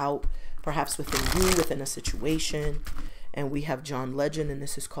things out, perhaps within you, within a situation. And we have John Legend, and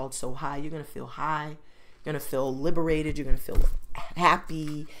this is called So High. You're going to feel high. You're going to feel liberated. You're going to feel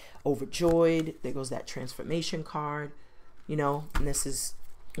happy, overjoyed. There goes that transformation card, you know, and this is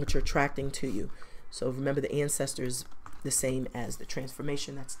what you're attracting to you. So remember, the ancestors, the same as the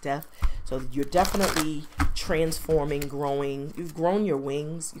transformation, that's death. So you're definitely transforming, growing. You've grown your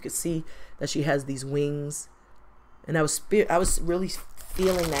wings. You can see that she has these wings. And I was really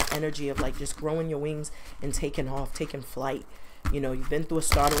feeling that energy of like just growing your wings and taking off, taking flight. You know, you've been through a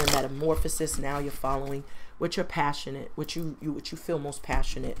startling metamorphosis. Now you're following what you're passionate, what you feel most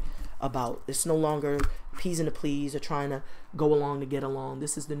passionate about. It's no longer appeasing to please or trying to go along to get along.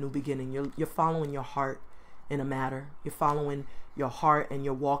 This is the new beginning. You're following your heart in a matter. You're following your heart, and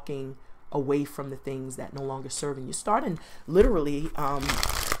you're walking away from the things that no longer serving. You're starting literally,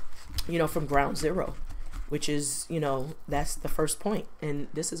 you know, from ground zero, which is, you know, that's the first point. And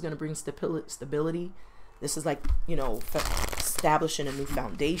this is going to bring stability. This is like, you know, establishing a new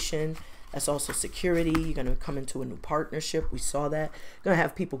foundation. That's also security. You're going to come into a new partnership. We saw that. You're going to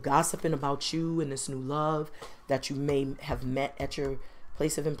have people gossiping about you and this new love that you may have met at your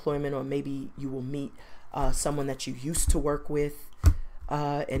place of employment, or maybe you will meet someone that you used to work with.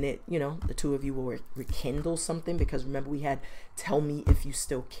 And it, you know, the two of you will rekindle something, because remember we had Tell Me If You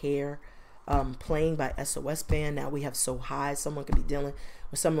Still Care playing by SOS Band. Now we have So High. Someone could be dealing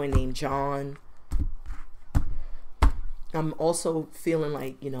with someone named John. I'm also feeling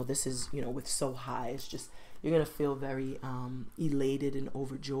like, you know, this is, you know, with So High, it's just, you're going to feel very elated and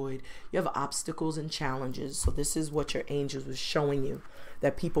overjoyed. You have obstacles and challenges. So this is what your angels was showing you,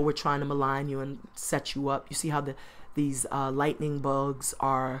 that people were trying to malign you and set you up. You see how these lightning bugs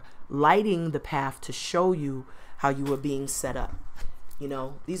are lighting the path to show you how you were being set up. You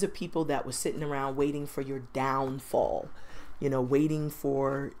know, these are people that were sitting around waiting for your downfall, you know, waiting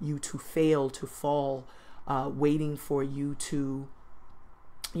for you to fail, to fall, waiting for you to,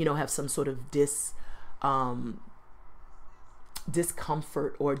 you know, have some sort of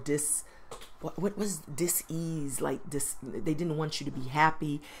discomfort or what was dis-ease, like this, they didn't want you to be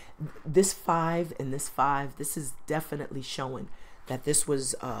happy. This 5 and this 5, this is definitely showing that this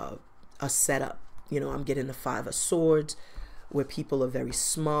was a setup. You know, I'm getting the 5 of Swords, where people are very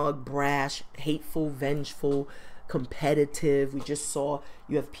smug, brash, hateful, vengeful, competitive. We just saw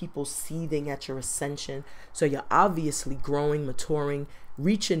you have people seething at your ascension. So you're obviously growing, maturing,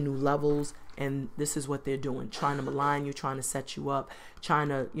 reaching new levels. And this is what they're doing, trying to malign you, trying to set you up, trying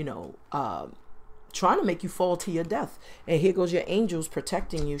to, you know, trying to make you fall to your death. And here goes your angels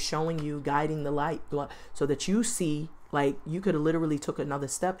protecting you, showing you, guiding the light, so that you see, like, you could have literally took another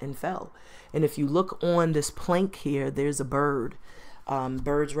step and fell. And if you look on this plank here, there's a bird.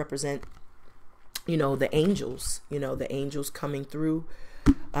 Birds represent, you know, the angels, coming through,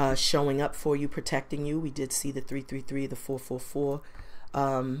 showing up for you, protecting you. We did see the 333, the 444.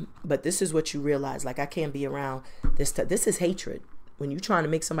 But this is what you realize. Like, I can't be around this. This is hatred. When you're trying to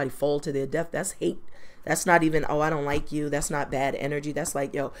make somebody fall to their death, that's hate. That's not even, oh, I don't like you. That's not bad energy. That's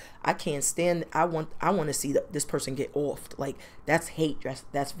like, yo, I can't stand. I want to see this person get offed. Like, that's hate.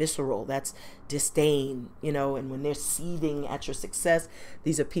 That's visceral. That's disdain. You know. And when they're seething at your success,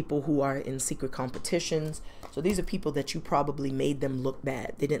 these are people who are in secret competitions. So these are people that you probably made them look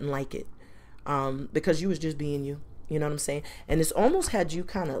bad. They didn't like it, because you was just being you. You know what I'm saying? And it's almost had you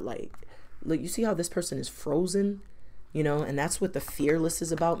kind of like, look, you see how this person is frozen, you know, and that's what the fearless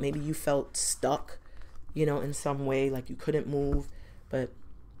is about. Maybe you felt stuck, you know, in some way, like you couldn't move, but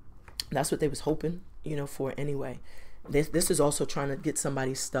that's what they was hoping, you know, for anyway. This is also trying to get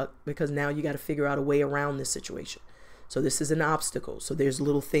somebody stuck, because now you got to figure out a way around this situation. So this is an obstacle. So there's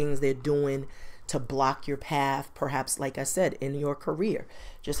little things they're doing to block your path, perhaps, like I said, in your career.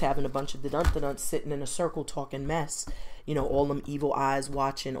 Just having a bunch of dun-dun-dun sitting in a circle talking mess, you know, all them evil eyes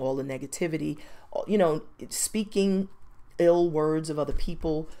watching, all the negativity, you know, speaking ill words of other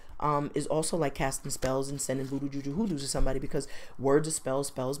people, is also like casting spells and sending voodoo, juju, hoodoo to somebody, because words are spells,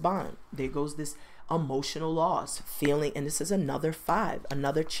 spells bind. There goes this emotional loss, feeling, and this is another 5,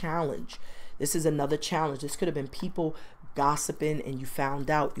 another challenge. This is another challenge. This could have been people gossiping and you found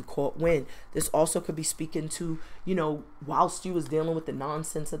out, you caught wind. This also could be speaking to, you know, whilst you was dealing with the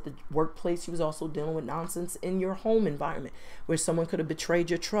nonsense at the workplace, you was also dealing with nonsense in your home environment where someone could have betrayed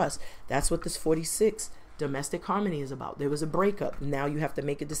your trust. That's what this 46 domestic harmony is about. There was a breakup. Now you have to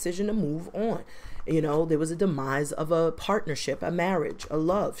make a decision to move on. You know, there was a demise of a partnership, a marriage, a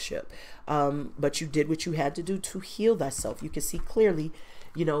love ship. But you did what you had to do to heal thyself. You can see clearly,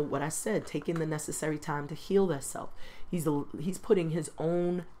 you know, what I said, taking the necessary time to heal thyself. He's putting his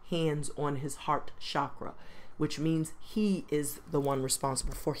own hands on his heart chakra, which means he is the one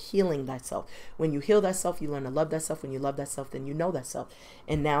responsible for healing thyself. When you heal thyself, you learn to love thyself. When you love thyself, then you know thyself.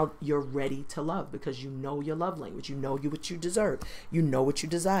 And now you're ready to love, because you know your love language. You know what you deserve. You know what you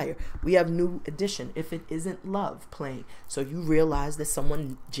desire. We have new edition, If It Isn't Love, playing. So you realize that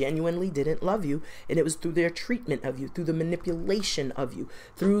someone genuinely didn't love you, and it was through their treatment of you, through the manipulation of you,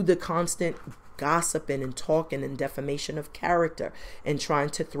 through the constant gossiping and talking and defamation of character and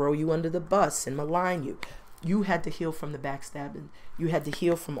trying to throw you under the bus and malign you. You had to heal from the backstabbing. You had to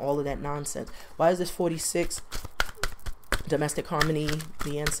heal from all of that nonsense. Why is this 46? Domestic harmony,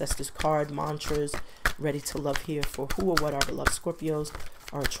 the ancestors card, mantras, ready to love here for who or what our beloved Scorpios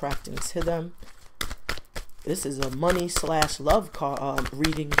are attracting to them. This is a money/love card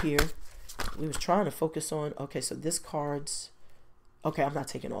reading here. We was trying to focus on, okay, so this card's, okay, I'm not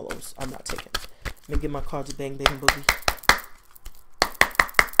taking all those. I'm not taking. Let me give my cards a bang, bang, boogie.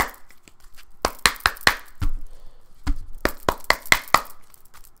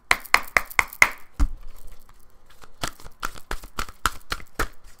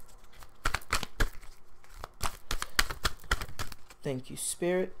 Thank you,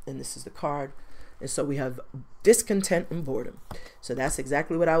 Spirit. And this is the card. And so we have discontent and boredom. So that's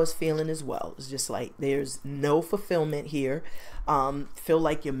exactly what I was feeling as well. It's just like there's no fulfillment here. Feel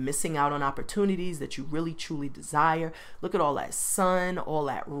like you're missing out on opportunities that you really truly desire. Look at all that sun, all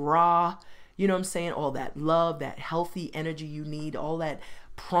that raw, you know what I'm saying? All that love, that healthy energy you need, all that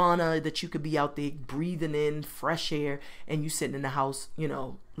prana that you could be out there breathing in fresh air, and you sitting in the house, you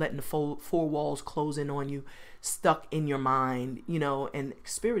know, letting the four walls close in on you, stuck in your mind, you know. And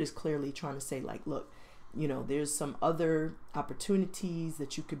Spirit is clearly trying to say, like, look, you know, there's some other opportunities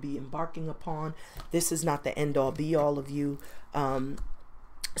that you could be embarking upon. This is not the end all be all of you.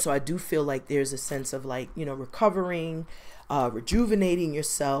 So I do feel like there's a sense of, like, you know, recovering, rejuvenating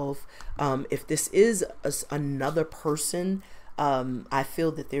yourself. If this is another person, I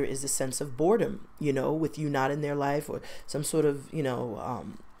feel that there is a sense of boredom, you know, with you not in their life, or some sort of, you know,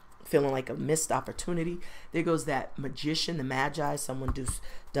 feeling like a missed opportunity. There goes that magician, the magi. Someone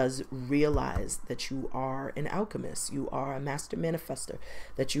does realize that you are an alchemist, you are a master manifester,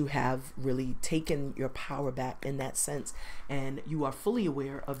 that you have really taken your power back in that sense, and you are fully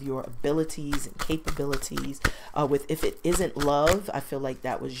aware of your abilities and capabilities. If it isn't love, I feel like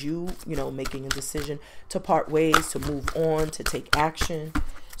that was you, making a decision to part ways, to move on, to take action.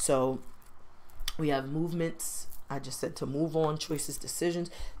 So we have movements. I just said to move on, choices, decisions.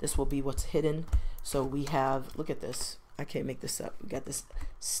 This will be what's hidden. So we have, look at this. I can't make this up. We got this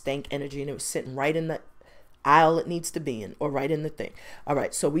stank energy, and it was sitting right in the aisle it needs to be in, or right in the thing. All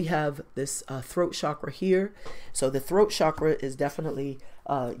right, so we have this throat chakra here. So the throat chakra is definitely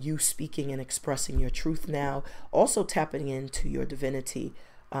you speaking and expressing your truth now. Also tapping into your divinity,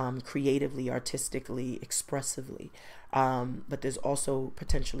 creatively, artistically, expressively. But there's also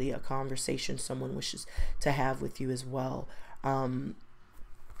potentially a conversation someone wishes to have with you as well.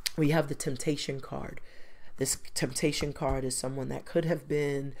 We have the temptation card. This temptation card is someone that could have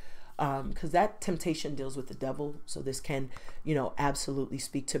been, because that temptation deals with the devil. So this can, absolutely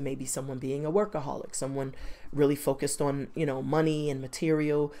speak to maybe someone being a workaholic, someone really focused on, money and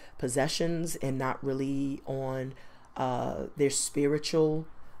material possessions, and not really on their spiritual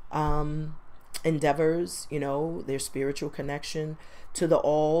endeavors, their spiritual connection to the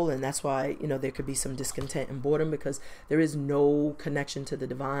all. And that's why, there could be some discontent and boredom, because there is no connection to the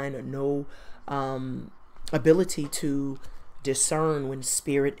divine, or no ability to discern when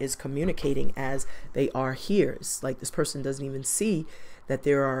spirit is communicating as they are here. It's like this person doesn't even see that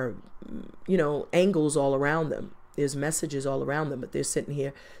there are, angles all around them. There's messages all around them, but they're sitting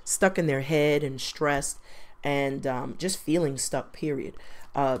here stuck in their head and stressed, and just feeling stuck, period.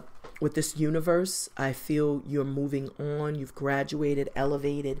 With this universe, I feel you're moving on, you've graduated,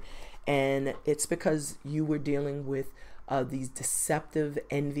 elevated, and it's because you were dealing with these deceptive,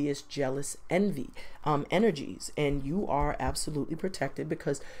 envious, jealous, energies, and you are absolutely protected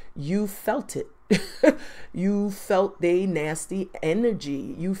because you felt it. You felt their nasty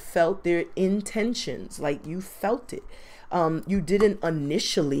energy, you felt their intentions, like you felt it. You didn't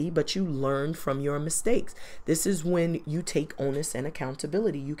initially, but you learned from your mistakes. This is when you take onus and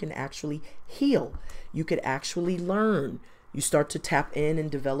accountability. You can actually heal. You could actually learn. You start to tap in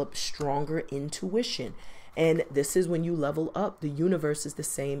and develop stronger intuition. And this is when you level up. The universe is the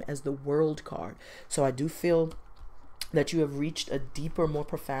same as the world card. So I do feel that you have reached a deeper, more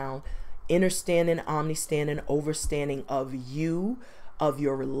profound understanding, omnistanding, overstanding of you, of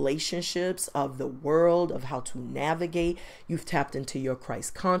your relationships, of the world, of how to navigate. You've tapped into your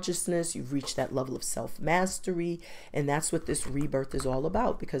Christ consciousness. You've reached that level of self-mastery. And that's what this rebirth is all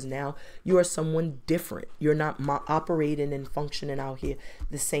about, because now you are someone different. You're not operating and functioning out here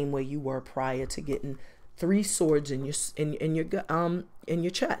the same way you were prior to getting 3 swords in your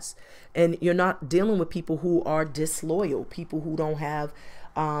chest. And you're not dealing with people who are disloyal, people who don't have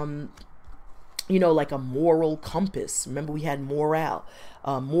like a moral compass. Remember, we had moral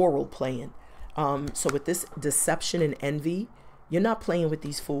playing. So with this deception and envy, you're not playing with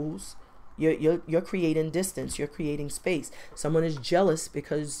these fools. You're creating distance. You're creating space. Someone is jealous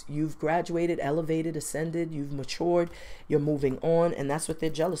because you've graduated, elevated, ascended. You've matured. You're moving on, and that's what they're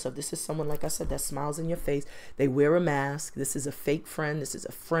jealous of. This is someone, like I said, that smiles in your face. They wear a mask. This is a fake friend. This is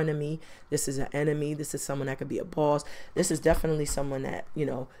a frenemy. This is an enemy. This is someone that could be a boss. This is definitely someone that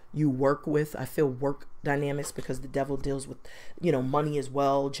you work with. I feel work dynamics, because the devil deals with money as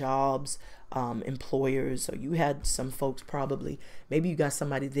well, jobs, employers. So you had some folks, probably maybe you got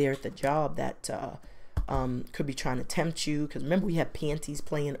somebody there at the job that could be trying to tempt you, because remember we had panties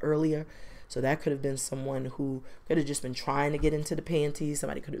playing earlier. So that could have been someone who could have just been trying to get into the panties.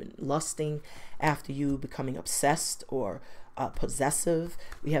 Somebody could have been lusting after you, becoming obsessed or possessive.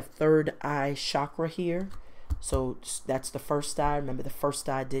 We have third eye chakra here. So that's the first eye. Remember, the first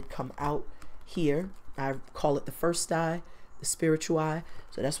eye did come out here. I call it the first eye, the spiritual eye.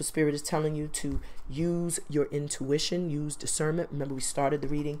 So that's what spirit is telling you, to use your intuition, use discernment. Remember, we started the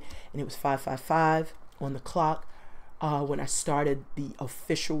reading and it was 555 on the clock when I started the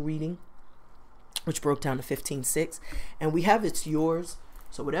official reading, which broke down to 15:6. And we have it's yours.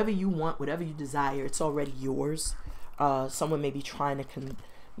 So whatever you want, whatever you desire, it's already yours. Someone may be trying to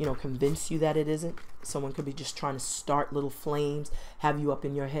convince you that it isn't. Someone could be just trying to start little flames, have you up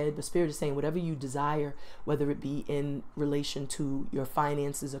in your head. But spirit is saying whatever you desire, whether it be in relation to your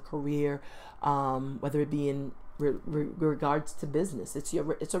finances, a career, whether it be in regards to business,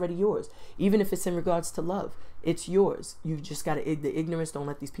 it's already yours. Even if it's in regards to love, it's yours. You just got to, the ignorance, don't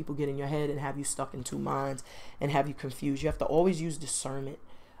let these people get in your head and have you stuck in 2 minds and have you confused. You have to always use discernment.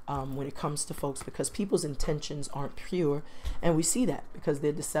 when it comes to folks, because people's intentions aren't pure. And we see that because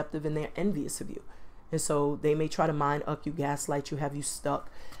they're deceptive and they're envious of you. And so they may try to mind up you, gaslight you, have you stuck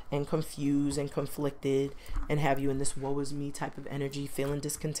and confused and conflicted, and have you in this woe is me type of energy, feeling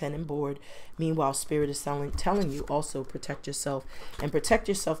discontent and bored. Meanwhile, Spirit is telling you also protect yourself, and protect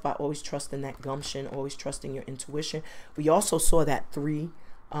yourself by always trusting that gumption, always trusting your intuition. We also saw that 3,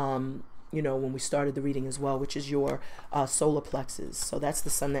 you know, when we started the reading as well, which is your solar plexus. So that's the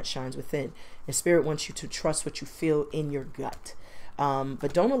sun that shines within. And Spirit wants you to trust what you feel in your gut.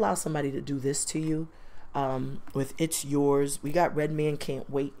 But don't allow somebody to do this to you with it's yours. We got Red Man Can't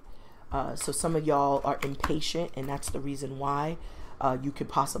Wait. So some of y'all are impatient, and that's the reason why you could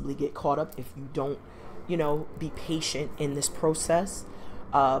possibly get caught up if you don't, you know, be patient in this process.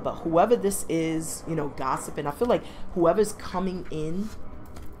 But whoever this is, you know, gossiping, I feel like whoever's coming in,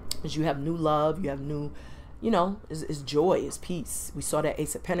 is you have new love, you have new, you know, is joy, is peace. We saw that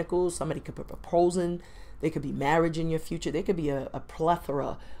Ace of Pentacles. Somebody could be proposing. There could be marriage in your future. There could be a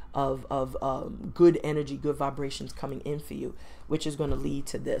plethora of good energy, good vibrations coming in for you, which is going to lead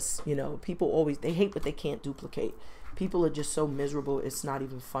to this. You know, people always, they hate what they can't duplicate. People are just so miserable, it's not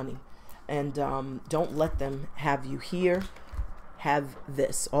even funny. And don't let them have you here. Have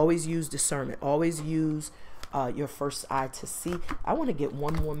this. Always use discernment. Always use your first eye to see. I want to get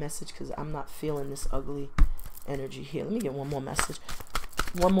one more message because I'm not feeling this ugly energy here. Let me get one more message.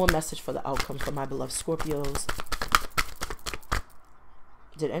 One more message for the outcome for my beloved Scorpios.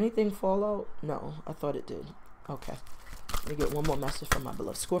 Did anything fall out? No, I thought it did. Okay. Let me get one more message from my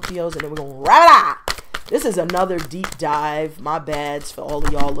beloved Scorpios, and then we're going to wrap it up. This is another deep dive. My bads for all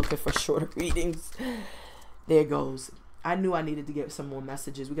of y'all looking for shorter readings. There goes. I knew I needed to get some more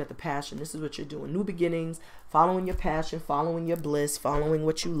messages. We got the passion. This is what you're doing. New beginnings, following your passion, following your bliss, following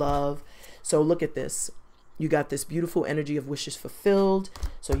what you love. So look at this. You got this beautiful energy of wishes fulfilled.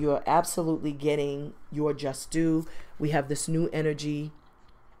 So you are absolutely getting your just due. We have this new energy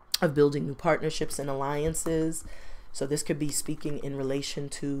of building new partnerships and alliances. So this could be speaking in relation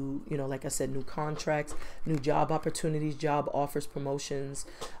to, you know, like I said, new contracts, new job opportunities, job offers, promotions,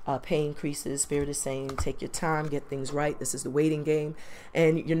 pay increases. Spirit is saying, take your time, get things right. This is the waiting game.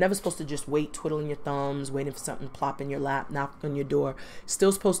 And you're never supposed to just wait, twiddling your thumbs, waiting for something to plop in your lap, knock on your door.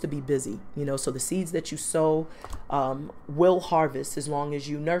 Still supposed to be busy, you know. So the seeds that you sow will harvest as long as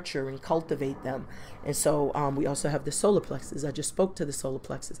you nurture and cultivate them. And so we also have the solar plexus. I just spoke to the solar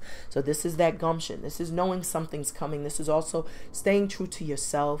plexus. So this is that gumption. This is knowing something's coming. This is also staying true to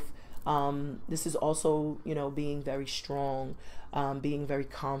yourself. This is also, you know, being very strong, being very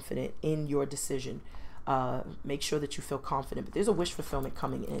confident in your decision. Make sure that you feel confident. But there's a wish fulfillment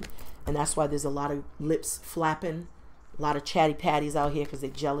coming in. And that's why there's a lot of lips flapping, a lot of chatty patties out here because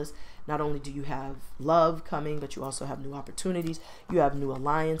they're jealous. Not only do you have love coming, but you also have new opportunities. You have new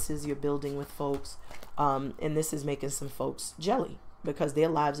alliances you're building with folks. And this is making some folks jelly because their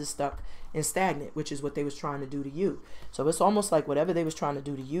lives are stuck and stagnant, which is what they was trying to do to you. So it's almost like whatever they was trying to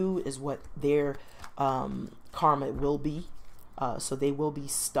do to you is what their karma will be. So they will be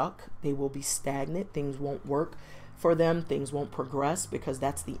stuck. They will be stagnant. Things won't work for them. Things won't progress because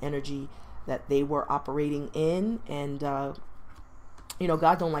that's the energy that they were operating in. And, you know,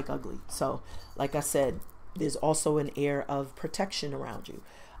 God don't like ugly. So like I said, there's also an air of protection around you.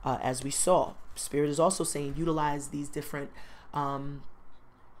 As we saw, Spirit is also saying utilize these different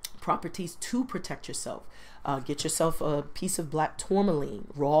properties to protect yourself. Get yourself a piece of black tourmaline,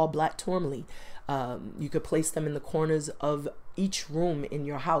 raw black tourmaline. You could place them in the corners of each room in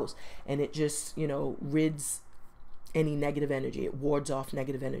your house, and it just, you know, rids any negative energy. It wards off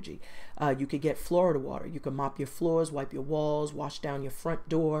negative energy. You could get Florida water. You can mop your floors, wipe your walls, wash down your front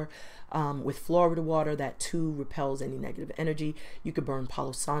door with Florida water. That too repels any negative energy. You could burn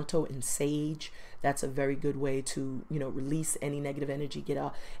Palo Santo and sage. That's a very good way to, you know, release any negative energy, get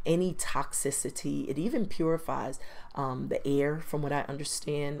out any toxicity. It even purifies the air, from what I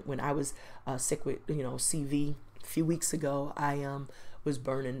understand. When I was sick with, you know, CV a few weeks ago, I was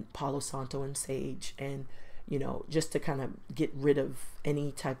burning Palo Santo and sage, and you know, just to kind of get rid of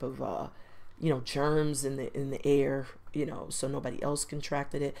any type of, you know, germs in the air, you know, so nobody else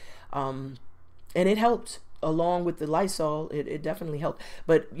contracted it. And it helped along with the Lysol. It definitely helped.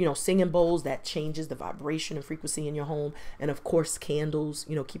 But, you know, singing bowls, that changes the vibration and frequency in your home. And of course, candles,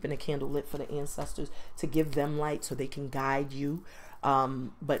 you know, keeping a candle lit for the ancestors to give them light so they can guide you.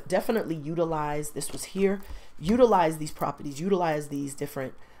 But definitely utilize, this was here, utilize these properties, utilize these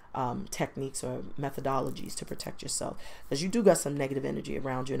different techniques or methodologies to protect yourself, because you do got some negative energy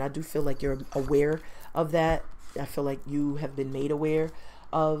around you, and I do feel like you're aware of that. I feel like you have been made aware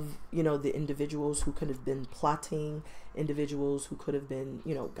of, you know, the individuals who could have been plotting, individuals who could have been,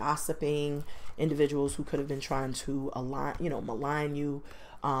 you know, gossiping, individuals who could have been trying to align, you know, malign you,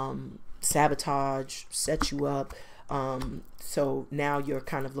 sabotage, set you up. So now you're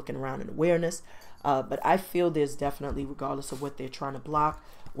kind of looking around in awareness. But I feel there's definitely, regardless of what they're trying to block,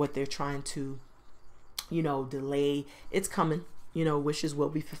 what they're trying to, you know, delay, it's coming. You know, wishes will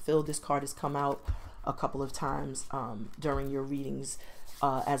be fulfilled. This card has come out a couple of times during your readings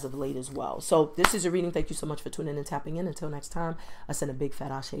as of late as well. So this is a reading. Thank you so much for tuning in and tapping in. Until next time, I send a big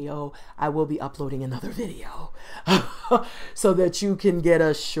fat ashe-yo. I will be uploading another video so that you can get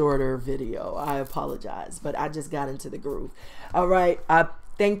a shorter video. I apologize, but I just got into the groove. All right. I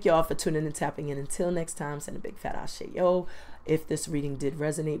thank y'all for tuning in and tapping in. Until next time, send a big fat ashe-yo. If this reading did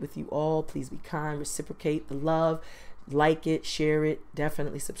resonate with you all, please be kind, reciprocate the love. Like it, share it,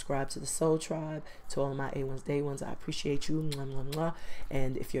 definitely subscribe to the Soul Tribe. To all of my A1s, Day ones, I appreciate you. Mwah, mwah, mwah.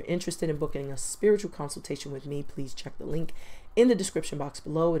 And if you're interested in booking a spiritual consultation with me, please check the link in the description box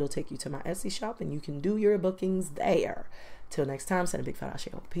below. It'll take you to my Etsy shop and you can do your bookings there. Till next time, send a big fat ashe.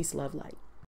 Peace, love, light.